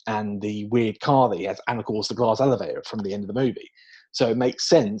boat and the weird car that he has, and of course the glass elevator from the end of the movie. So it makes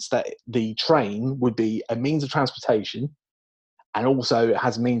sense that the train would be a means of transportation, and also it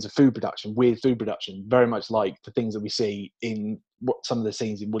has means of food production, weird food production, very much like the things that we see in some of the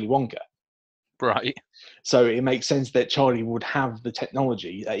scenes in Willy Wonka. Right. So it makes sense that Charlie would have the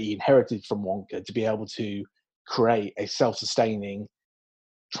technology that he inherited from Wonka to be able to create a self-sustaining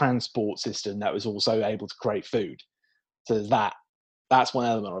transport system that was also able to create food. So that's one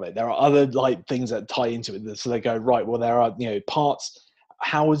element of it. There are other things that tie into it. So they go, right, well, there are parts.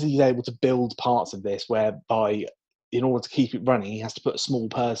 How is he able to build parts of this whereby, in order to keep it running, he has to put a small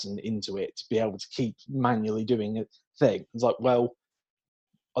person into it to be able to keep manually doing a thing? It's like, well,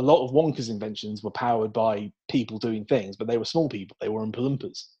 a lot of Wonka's inventions were powered by people doing things, but they were small people. They were Oompa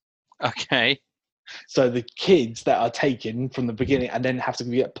Loompas. Okay. So the kids that are taken from the beginning and then have to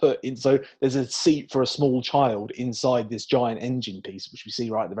get put in. So there's a seat for a small child inside this giant engine piece, which we see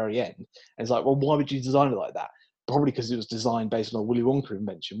right at the very end. And it's like, well, why would you design it like that? Probably because it was designed based on a Willy Wonka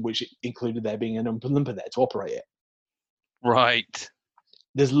invention, which included there being an Oompa Loompa there to operate it. Right.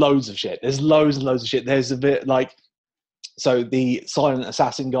 There's loads of shit. There's loads and loads of shit. There's a bit so the silent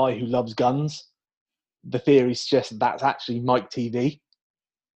assassin guy who loves guns, the theory suggests that's actually Mike TV.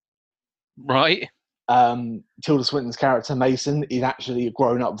 Right. Tilda Swinton's character Mason is actually a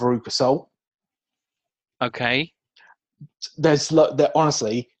grown-up Veruca Salt. Okay.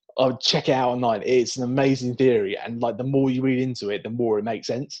 Honestly, I would check it out online. It's an amazing theory, and the more you read into it, the more it makes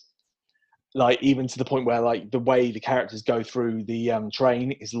sense. Even to the point where the way the characters go through the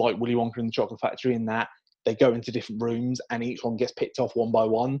train is like Willy Wonka and the Chocolate Factory, in that they go into different rooms and each one gets picked off one by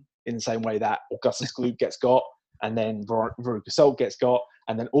one, in the same way that Augustus Gloop gets got, and then Veruca Salt gets got,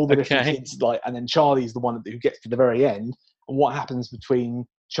 and then all the different kids, and then Charlie's the one who gets to the very end. And what happens between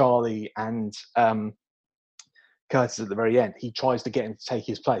Charlie and Curtis at the very end? He tries to get him to take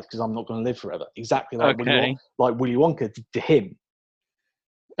his place because I'm not going to live forever. Exactly like Willy Wonka did to him.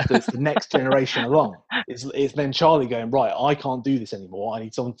 So it's the next generation along. It's then Charlie going, right, I can't do this anymore. I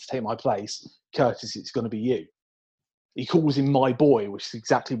need someone to take my place. Curtis, it's going to be you. He calls him my boy, which is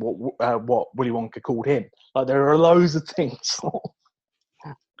exactly what Willy Wonka called him. There are loads of things.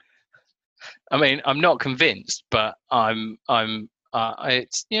 I mean, I'm not convinced, but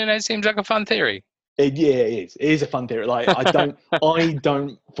it's it seems like a fun theory. It is. It is a fun theory. I don't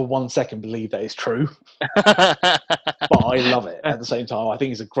for 1 second believe that it's true, but I love it at the same time. I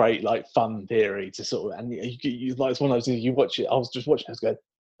think it's a great, fun theory to sort of, and you it's one of those things you watch it. I was just watching it, I was going,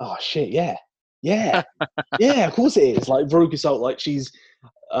 oh shit, yeah, of course it is. Veruca Salt, she's,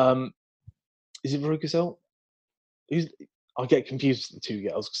 is it Veruca Salt? I get confused with the two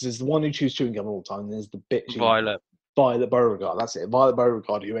girls because there's the one who chews chewing gum all the time, and there's the bitch Violet Beauregard, that's it. Violet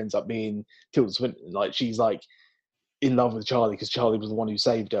Beauregard, who ends up being Tilda Swinton. She's in love with Charlie because Charlie was the one who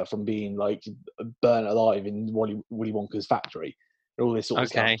saved her from being burnt alive in Willy Wonka's factory and all this sort of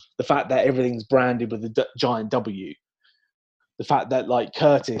stuff. The fact that everything's branded with a giant W. The fact that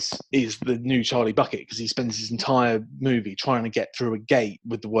Curtis is the new Charlie Bucket because he spends his entire movie trying to get through a gate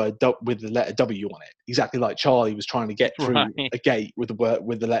with the letter W on it. Exactly like Charlie was trying to get through a gate with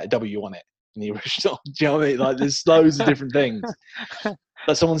the letter W on it in the original. Do you know what I mean? There's loads of different things.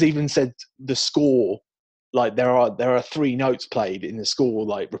 Someone's even said the score like there are 3 notes played in the score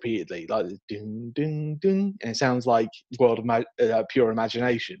like repeatedly, like ding ding ding, and it sounds like World of Pure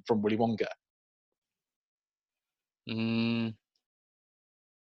Imagination from Willy Wonka.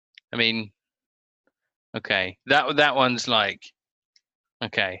 I mean, okay, that one's like,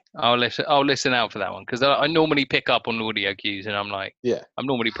 okay, I'll listen out for that one, because I normally pick up on audio cues, and I'm like, yeah, I'm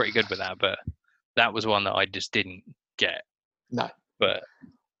normally pretty good with that, but that was one that I just didn't get. No, but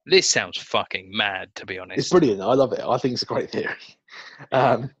this sounds fucking mad, to be honest. It's brilliant. I love it. I think it's a great theory.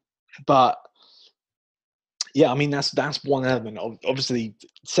 But yeah, I mean that's one element of, obviously,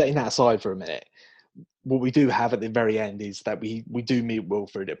 setting that aside for a minute. What we do have at the very end is that we do meet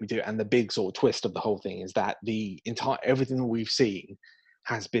Wilfred, and the big sort of twist of the whole thing is that the entire everything that we've seen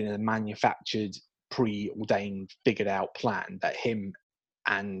has been a manufactured, preordained, figured out plan that him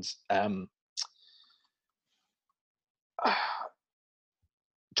and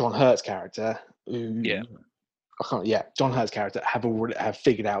John Hurt's character, John Hurt's character have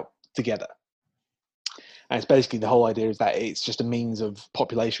figured out together. And it's basically, the whole idea is that it's just a means of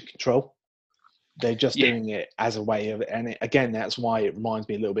population control. They're just doing it as a way of, and again, that's why it reminds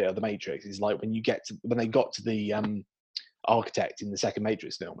me a little bit of the Matrix. It's like when they got to the architect in the second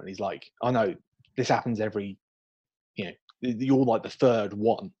Matrix film, and he's like, "Oh no, this happens every, you're like the third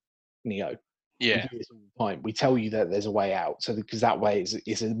one, Neo. Yeah. We do this all the time. We tell you that there's a way out, so because that way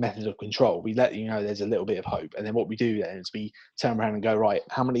is a method of control. We let you know there's a little bit of hope, and then what we do then is we turn around and go, right,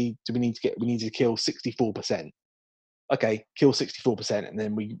 how many do we need to get? We need to kill 64%. Okay, kill 64%, and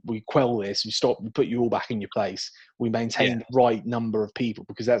then we quell this. We stop. We put you all back in your place. We maintain the right number of people,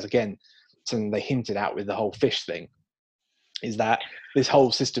 because that's again something they hinted at with the whole fish thing. Is that this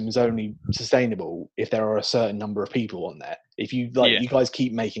whole system is only sustainable if there are a certain number of people on there. If you you guys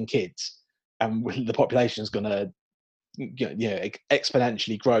keep making kids, and the population is going to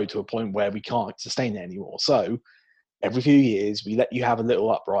exponentially grow to a point where we can't sustain it anymore. So every few years we let you have a little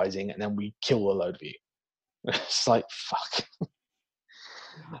uprising, and then we kill a load of you. It's like, fuck.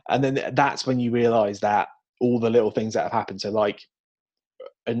 And then that's when you realize that all the little things that have happened, so like,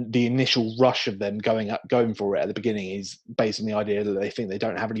 and the initial rush of them going for it at the beginning is based on the idea that they think they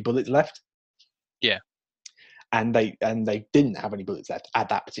don't have any bullets left. Yeah. And they didn't have any bullets left at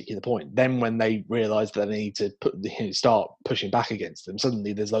that particular point. Then when they realised that they need to start pushing back against them,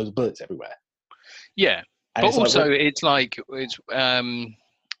 suddenly there's loads of bullets everywhere. Yeah, and but also it's I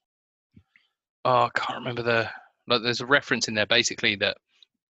can't remember there's a reference in there basically that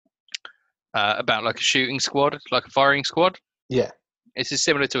about like a shooting squad, like a firing squad. Yeah, it's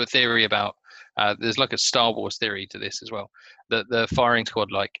similar to a theory about there's like a Star Wars theory to this as well, that the firing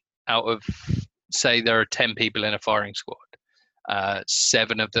squad, like out of, say there are 10 people in a firing squad,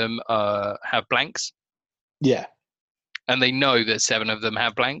 7 of them have blanks. Yeah. And they know that 7 of them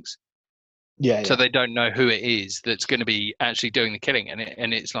have blanks. Yeah. So they don't know who it is that's going to be actually doing the killing.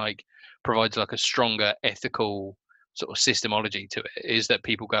 And it's like provides like a stronger ethical sort of systemology to it, is that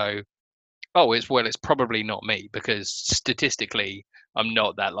people go, oh, it's probably not me, because statistically I'm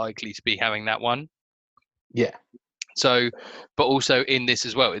not that likely to be having that one. Yeah. So, but also in this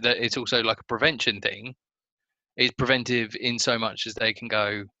as well, that it's also like a prevention thing. It's preventive in so much as they can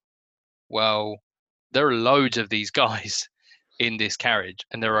go, well, there are loads of these guys in this carriage,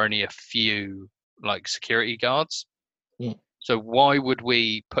 and there are only a few like security guards. Mm. So why would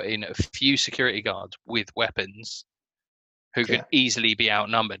we put in a few security guards with weapons who could easily be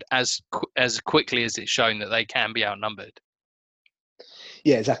outnumbered as quickly as it's shown that they can be outnumbered?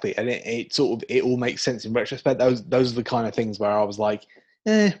 Yeah, exactly. And it all makes sense in retrospect. Those are the kind of things where I was like,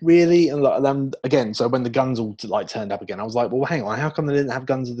 really? And again, so when the guns all like turned up again, I was like, well, hang on, how come they didn't have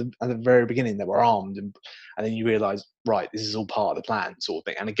guns at the very beginning that were armed? And then you realise, right, this is all part of the plan, sort of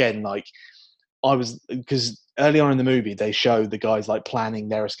thing. And again, like because early on in the movie they show the guys like planning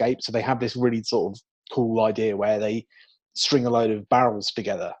their escape, so they have this really sort of cool idea where they string a load of barrels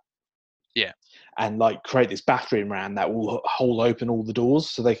together. Yeah. And like create this battering ram that will hold open all the doors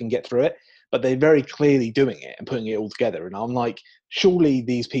so they can get through it. But they're very clearly doing it and putting it all together. And I'm like, surely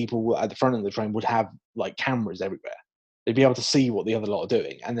these people at the front of the train would have like cameras everywhere. They'd be able to see what the other lot are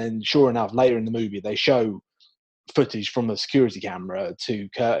doing. And then sure enough, later in the movie, they show footage from a security camera to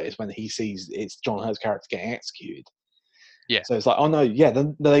Curtis when he sees it's John Hurt's character getting executed. Yeah. So it's like, oh no, yeah,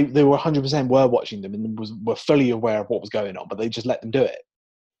 they were 100% were watching them and were fully aware of what was going on, but they just let them do it.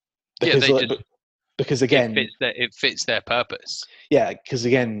 Because, because again, it fits their purpose. Yeah, because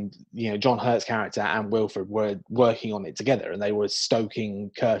again, John Hurt's character and Wilfred were working on it together, and they were stoking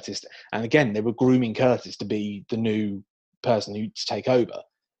Curtis, and again, they were grooming Curtis to be the new person to take over.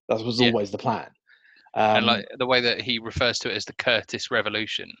 That was always the plan. And like the way that he refers to it as the Curtis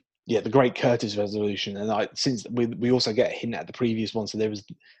Revolution. the Great Curtis Resolution, and since we also get a hint at the previous one. So there was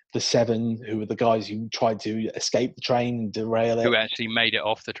the Seven, who were the guys who tried to escape the train and derail it, who actually made it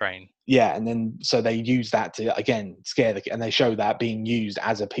off the train. Yeah, and then so they use that to again scare and they show that being used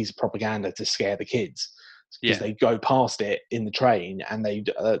as a piece of propaganda to scare the kids, because they go past it in the train, and they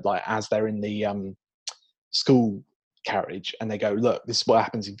like as they're in the school carriage, and they go, look, this is what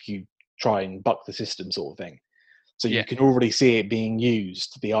happens if you try and buck the system, sort of thing. So you can already see it being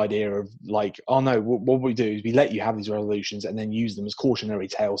used, the idea of like, oh no, what we do is we let you have these revolutions and then use them as cautionary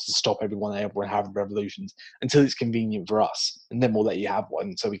tales to stop everyone having revolutions until it's convenient for us, and then we'll let you have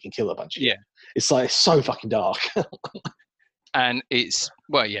one so we can kill a bunch of you. It's like, it's so fucking dark. And it's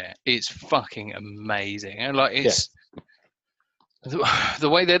fucking amazing. And like, it's the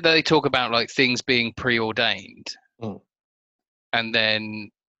way that they talk about like things being preordained, and then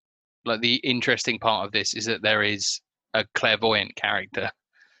like the interesting part of this is that there is a clairvoyant character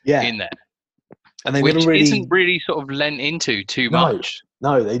in there, and they which never really isn't really sort of lent into too much.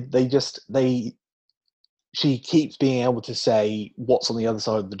 No, she keeps being able to say what's on the other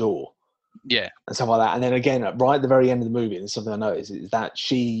side of the door. Yeah. And stuff like that. And then again, right at the very end of the movie, and something I noticed is that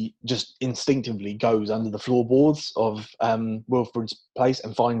she just instinctively goes under the floorboards of Wilfred's place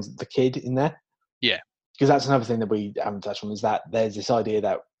and finds the kid in there. Yeah. Because that's another thing that we haven't touched on, is that there's this idea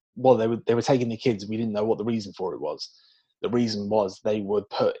that, well, they were taking the kids, and we didn't know what the reason for it was. The reason was they were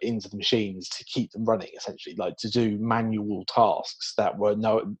put into the machines to keep them running, essentially, like to do manual tasks that were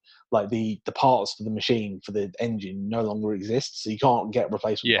like the parts for the machine for the engine no longer exist, so you can't get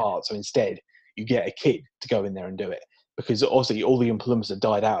replacement parts. So instead, you get a kid to go in there and do it, because obviously all the implements have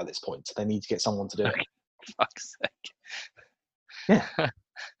died out at this point, so they need to get someone to do it. Fuck's sake. Yeah.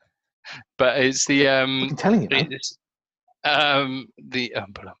 But it's the I'm telling you, man. The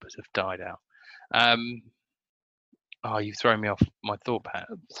implements have died out. Oh, you've thrown me off my thought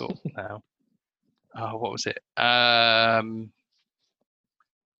now. Oh, what was it?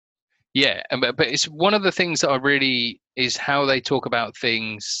 Yeah, but it's one of the things that I really is how they talk about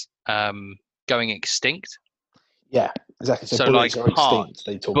things going extinct. Yeah, exactly. So bullets like are extinct.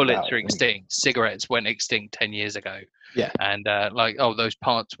 They talk bullets about are extinct. Cigarettes went extinct 10 years ago. Yeah, and like, oh, those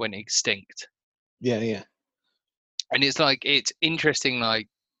parts went extinct. Yeah. And it's like, it's interesting, like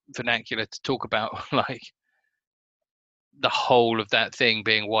vernacular to talk about, like the whole of that thing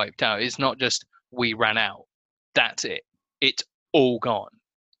being wiped out. It's not just we ran out. That's it. It's all gone.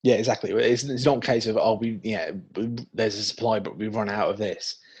 Yeah, exactly. It's not a case of there's a supply, but we've run out of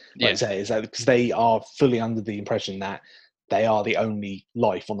this. Like I say, is that because they are fully under the impression that they are the only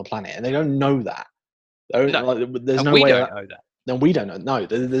life on the planet, and they don't know that. There's no way. We don't know that. No, we don't know. No,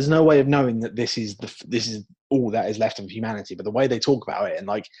 there's no way of knowing that this is all that is left of humanity. But the way they talk about it, and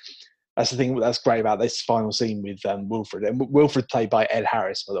like that's the thing that's great about this final scene with Wilfred. And Wilfred, played by Ed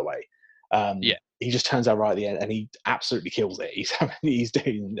Harris, by the way. He just turns out right at the end, and he absolutely kills it. He's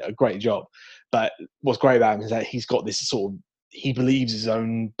doing a great job. But what's great about him is that he's got this sort of, he believes his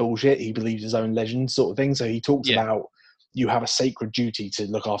own bullshit. He believes his own legend, sort of thing. So he talks about, you have a sacred duty to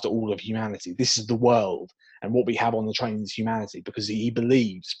look after all of humanity. This is the world, and what we have on the train is humanity, because he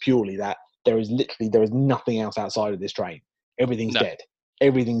believes purely that there is nothing else outside of this train. Everything's dead.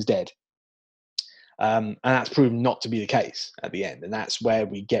 Everything's dead. And that's proven not to be the case at the end. And that's where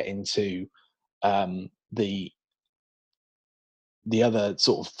we get into the other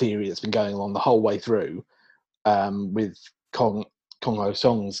sort of theory that's been going along the whole way through with Kang-Ho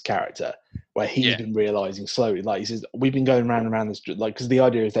Song's character, where he's been realizing slowly, like he says, we've been going round and round this, like, because the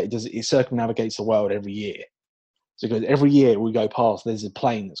idea is that it circumnavigates the world every year. So because every year we go past, there's a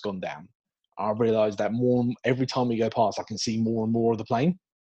plane that's gone down. I realize that every time we go past, I can see more and more of the plane.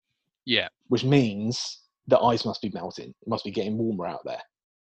 Yeah. Which means the ice must be melting. It must be getting warmer out there.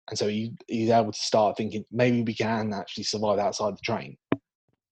 And so he's able to start thinking, maybe we can actually survive outside the train.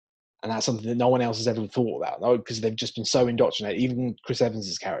 And that's something that no one else has ever thought about, because they've just been so indoctrinated. Even Chris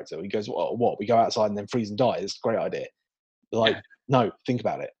Evans' character, he goes, what? We go outside and then freeze and die? It's a great idea. They're like, no, think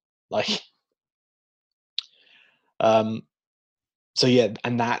about it. Like, so yeah,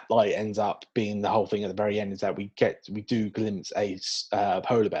 and that like ends up being the whole thing at the very end, is that we do glimpse a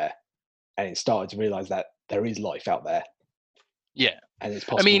polar bear, and it started to realize that there is life out there. Yeah, and it's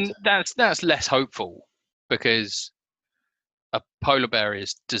possible. I mean, that's less hopeful, because a polar bear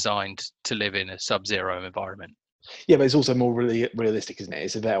is designed to live in a sub-zero environment. Yeah, but it's also more really realistic, isn't it?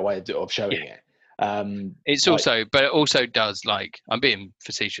 It's a better way of showing it. It's like, but it also does, like, I'm being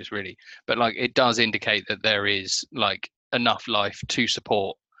facetious really, but like it does indicate that there is like enough life to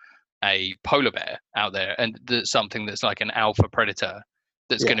support a polar bear out there, and that's something that's like an alpha predator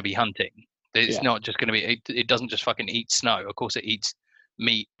that's going to be hunting. It's not just going to be, it doesn't just fucking eat snow. Of course it eats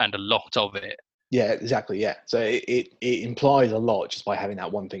meat and a lot of it. Yeah, exactly. Yeah, so it implies a lot just by having that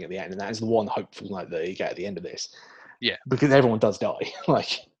one thing at the end, and that is the one hopeful note that you get at the end of this. Yeah, because everyone does die.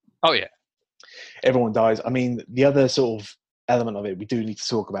 Like, oh yeah, everyone dies. I mean, the other sort of element of it we do need to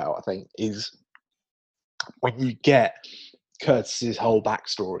talk about, I think, is when you get Curtis's whole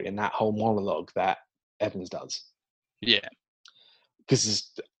backstory and that whole monologue that Evans does. Yeah, because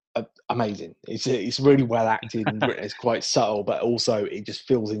it's amazing. It's really well acted and written. It's quite subtle, but also it just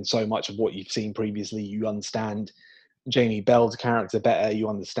fills in so much of what you've seen previously. You understand Jamie Bell's character better. You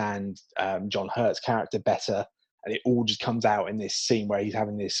understand John Hurt's character better, and it all just comes out in this scene where he's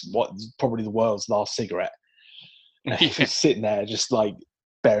having this probably the world's last cigarette. And he's just sitting there, just like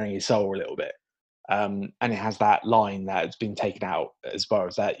bearing his soul a little bit. And it has that line that's been taken out as far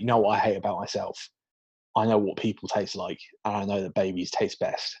as that. You know what I hate about myself? I know what people taste like, and I know that babies taste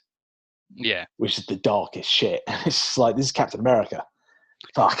best. Yeah. Which is the darkest shit. It's just like, this is Captain America.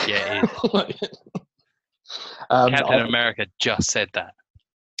 Fuck. Yeah, it is. Captain America just said that.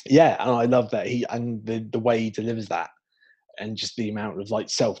 Yeah, and I love that the way he delivers that, and just the amount of like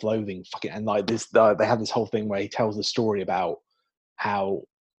self-loathing, fucking, and like this. They have this whole thing where he tells the story about how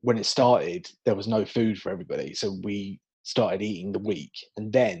when it started there was no food for everybody, so we started eating the weak,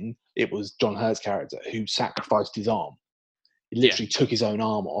 and then it was John Hurt's character who sacrificed his arm. He literally took his own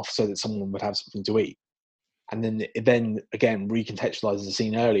arm off so that someone would have something to eat. And then it again recontextualizes the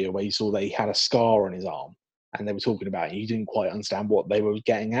scene earlier where you saw that he had a scar on his arm, and they were talking about it. You didn't quite understand what they were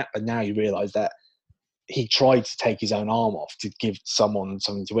getting at, but now you realise that he tried to take his own arm off to give someone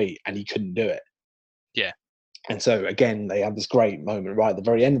something to eat, and he couldn't do it. Yeah. And so again, they have this great moment right at the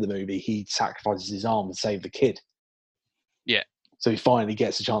very end of the movie. He sacrifices his arm to save the kid. Yeah. So he finally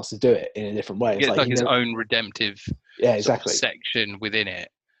gets a chance to do it in a different way. It's like his own redemptive exactly. section within it.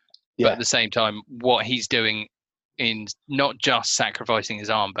 Yeah. But at the same time, what he's doing in not just sacrificing his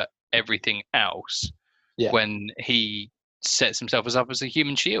arm, but everything else when he sets himself up as a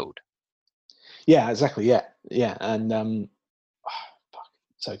human shield. Yeah, exactly. Yeah. And fuck,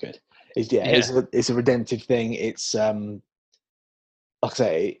 so good. It's a redemptive thing. It's like I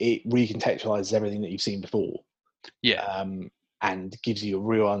say, it recontextualizes everything that you've seen before. Yeah. And gives you a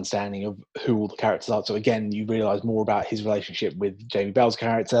real understanding of who all the characters are. So again, you realise more about his relationship with Jamie Bell's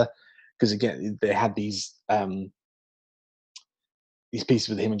character, because again, they had these pieces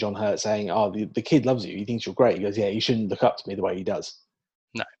with him and John Hurt saying, "Oh, the kid loves you. He thinks you're great." He goes, "Yeah, you shouldn't look up to me the way he does."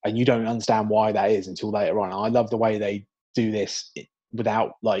 No. And you don't understand why that is until later on. I love the way they do this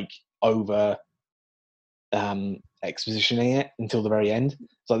without like over expositioning it until the very end.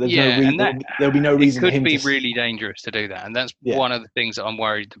 So there's no reason. There'll be no reason. It could be really dangerous to do that, and that's one of the things that I'm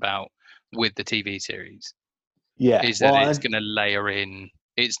worried about with the TV series. Yeah, is that it's going to layer in.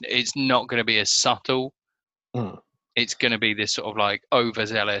 It's not going to be as subtle. It's going to be this sort of like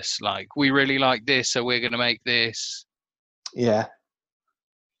overzealous, like we really like this, so we're going to make this. Yeah,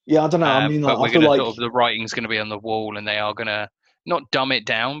 I don't know. I mean, but we're going to sort of the writing's going to be on the wall, and they are going to not dumb it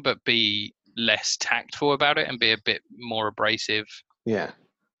down, but be less tactful about it and be a bit more abrasive. Yeah.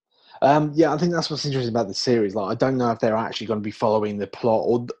 I think that's what's interesting about the series. Like, I don't know if they're actually going to be following the plot,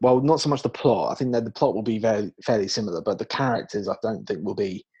 or well, not so much the plot. I think that the plot will be fairly similar, but the characters, I don't think, will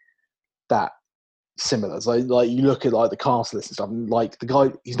be that similar. So, like, you look at like the cast list and stuff, and like the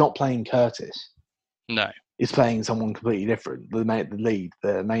guy, he's not playing Curtis. No, he's playing someone completely different. The main lead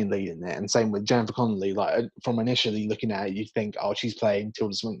in there, and same with Jennifer Connelly. Like, from initially looking at it, you think, oh, she's playing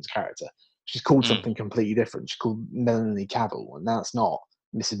Tilda Swinton's character. She's called something completely different. She's called Melanie Cavill, and that's not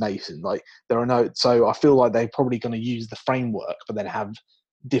Mrs. Mason. Like, there are no. So I feel like they're probably going to use the framework, but then have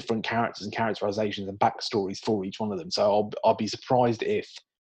different characters and characterizations and backstories for each one of them. So I'll be surprised if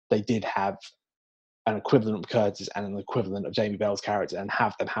they did have an equivalent of Curtis and an equivalent of Jamie Bell's character, and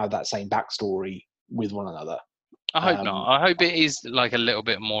have them have that same backstory with one another. I hope not. I hope it is like a little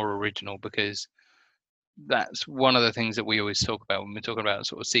bit more original, because that's one of the things that we always talk about when we're talking about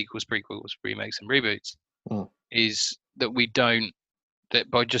sort of sequels, prequels, remakes, and reboots. Is that that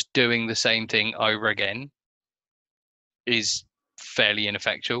by just doing the same thing over again is fairly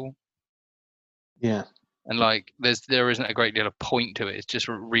ineffectual. Yeah. And like there isn't a great deal of point to it. It's just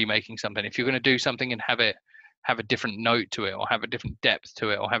remaking something. If you're going to do something and have a different note to it, or have a different depth to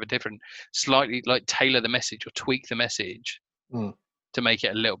it, or have a different, slightly like tailor the message or tweak the message to make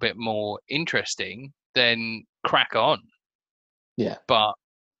it a little bit more interesting, then crack on. Yeah. But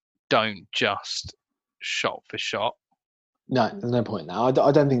don't just shot for shot. No, there's no point now.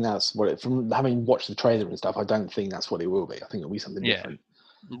 I don't think that's what it, from having watched the trailer and stuff, I don't think that's what it will be. I think it'll be something different.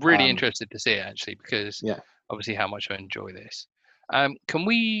 Really interested to see it, actually, because obviously how much I enjoy this. Can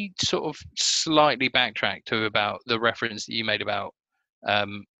we sort of slightly backtrack to about the reference that you made about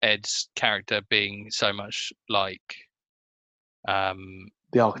Ed's character being so much like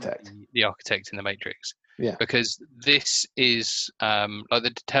the architect in the Matrix. Yeah, because this is like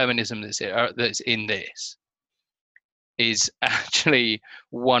the determinism that's in this is actually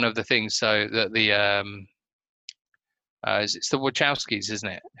one of the things. So that it's the Wachowskis, isn't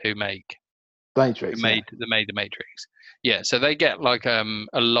it, who made the Matrix? Yeah, so they get like a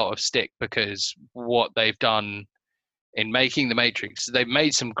lot of stick because what they've done in making the Matrix, they've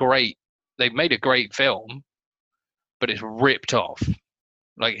made a great film, but it's ripped off.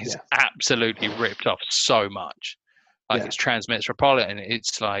 Like it's absolutely ripped off so much. Like it's Transmetropolitan.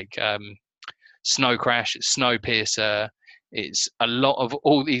 It's like Snow Crash, it's Snowpiercer. It's a lot of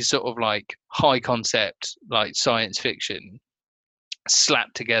all these sort of like high concept, like science fiction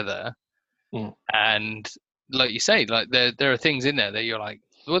slapped together. And like you say, like there are things in there that you're like,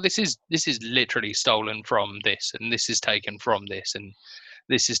 well, this is literally stolen from this, and this is taken from this, and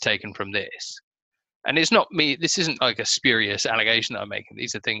this is taken from this. And it's not me. This isn't like a spurious allegation that I'm making.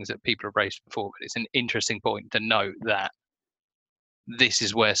 These are things that people have raised before, but it's an interesting point to note that this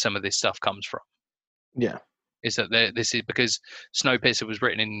is where some of this stuff comes from. Yeah, is that this is because Snowpiercer was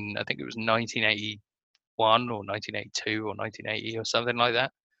written in, I think it was 1981 or 1982 or 1980 or something like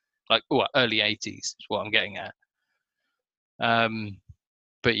that. Like early 80s is what I'm getting at.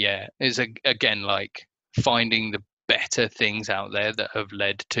 But yeah, it's again like finding the better things out there that have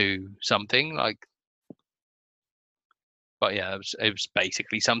led to something like. But yeah, it was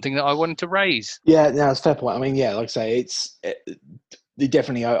basically something that I wanted to raise. Yeah, no, it's a fair point. I mean, yeah, like I say, it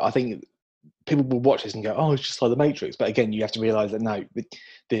definitely. I think people will watch this and go, "Oh, it's just like the Matrix." But again, you have to realize that no,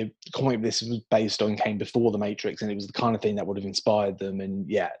 the comic this was based on came before the Matrix, and it was the kind of thing that would have inspired them. And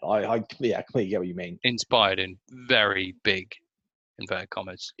yeah, I completely get what you mean. Inspired in very big inverted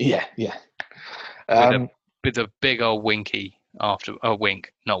commas. Yeah. With a big old winky after a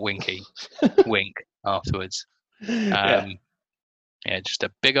wink, not winky, wink afterwards. Yeah, just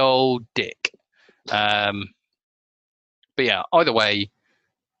a big old dick. But yeah, either way,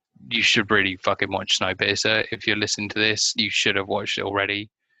 you should really fucking watch Snowpiercer. If you're listening to this, you should have watched it already.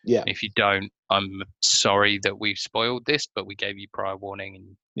 Yeah. If you don't, I'm sorry that we've spoiled this, but we gave you prior warning.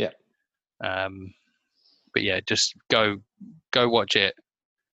 And yeah. But yeah, just go watch it.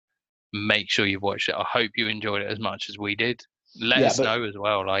 Make sure you've watched it. I hope you enjoyed it as much as we did. Let us know as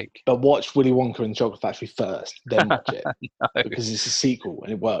well. But watch Willy Wonka and the Chocolate Factory first, then watch it. No. Because it's a sequel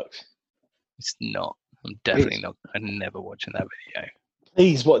and it works. It's not. I'm definitely not. I'm never watching that video.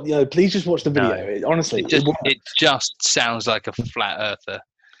 Please, please just watch the video. No. Honestly, it just sounds like a flat earther.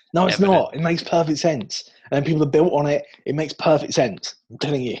 No, it's not. It makes perfect sense. And people have built on it. It makes perfect sense. I'm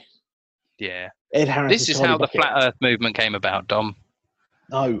telling you. Yeah. Ed Harris. This is how the flat Earth movement came about, Dom.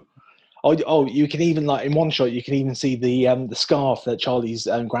 No. Oh, you can even in one shot you can even see the scarf that Charlie's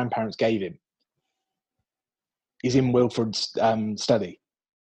grandparents gave him. He's in Wilfred's study.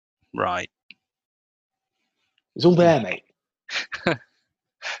 Right. It's all there, mate.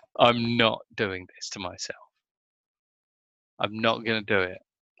 I'm not doing this to myself. I'm not going to do it.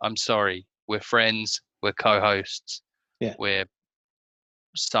 I'm sorry. We're friends. We're co-hosts. Yeah. We're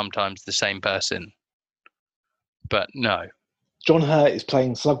sometimes the same person. But no. John Hurt is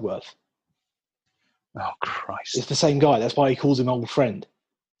playing Slugworth. Oh, Christ. It's the same guy. That's why he calls him old friend.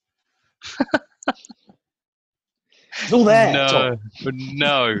 It's all there.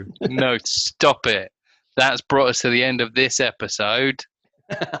 No, stop it. That's brought us to the end of this episode.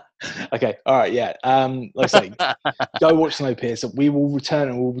 Okay, all right, yeah. Like I say, go watch Snowpiercer. We will return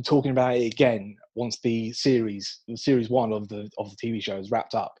and we'll be talking about it again once the series 1 of the TV show is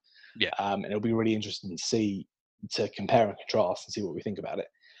wrapped up. Yeah. And it'll be really interesting to compare and contrast and see what we think about it.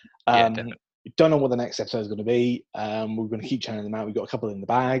 Yeah, definitely. We don't know what the next episode is going to be. We're going to keep churning them out. We've got a couple in the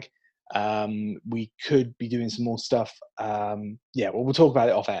bag. We could be doing some more stuff. We'll talk about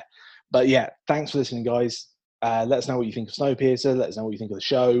it off air. But yeah, thanks for listening, guys. Let us know what you think of Snowpiercer. Let us know what you think of the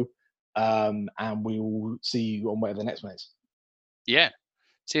show. And we will see you on whatever the next one is. Yeah.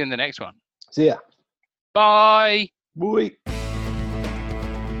 See you in the next one. See ya. Bye. Bye.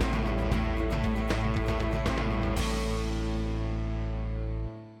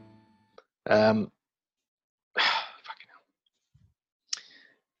 Fucking hell.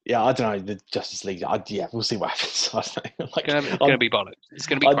 Yeah, I don't know, the Justice League. We'll see what happens. It's gonna be bollocks. It's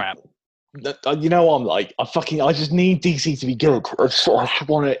gonna be crap. You know what I'm like? I just need DC to be good. I just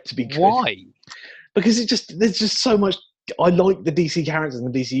want it to be good. Why? Because there's just so much. I like the DC characters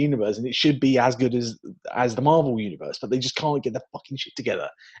in the DC universe, and it should be as good as the Marvel universe, but they just can't get the fucking shit together,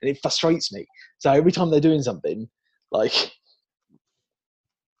 and it frustrates me. So every time they're doing something, I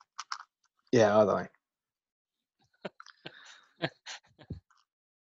don't know.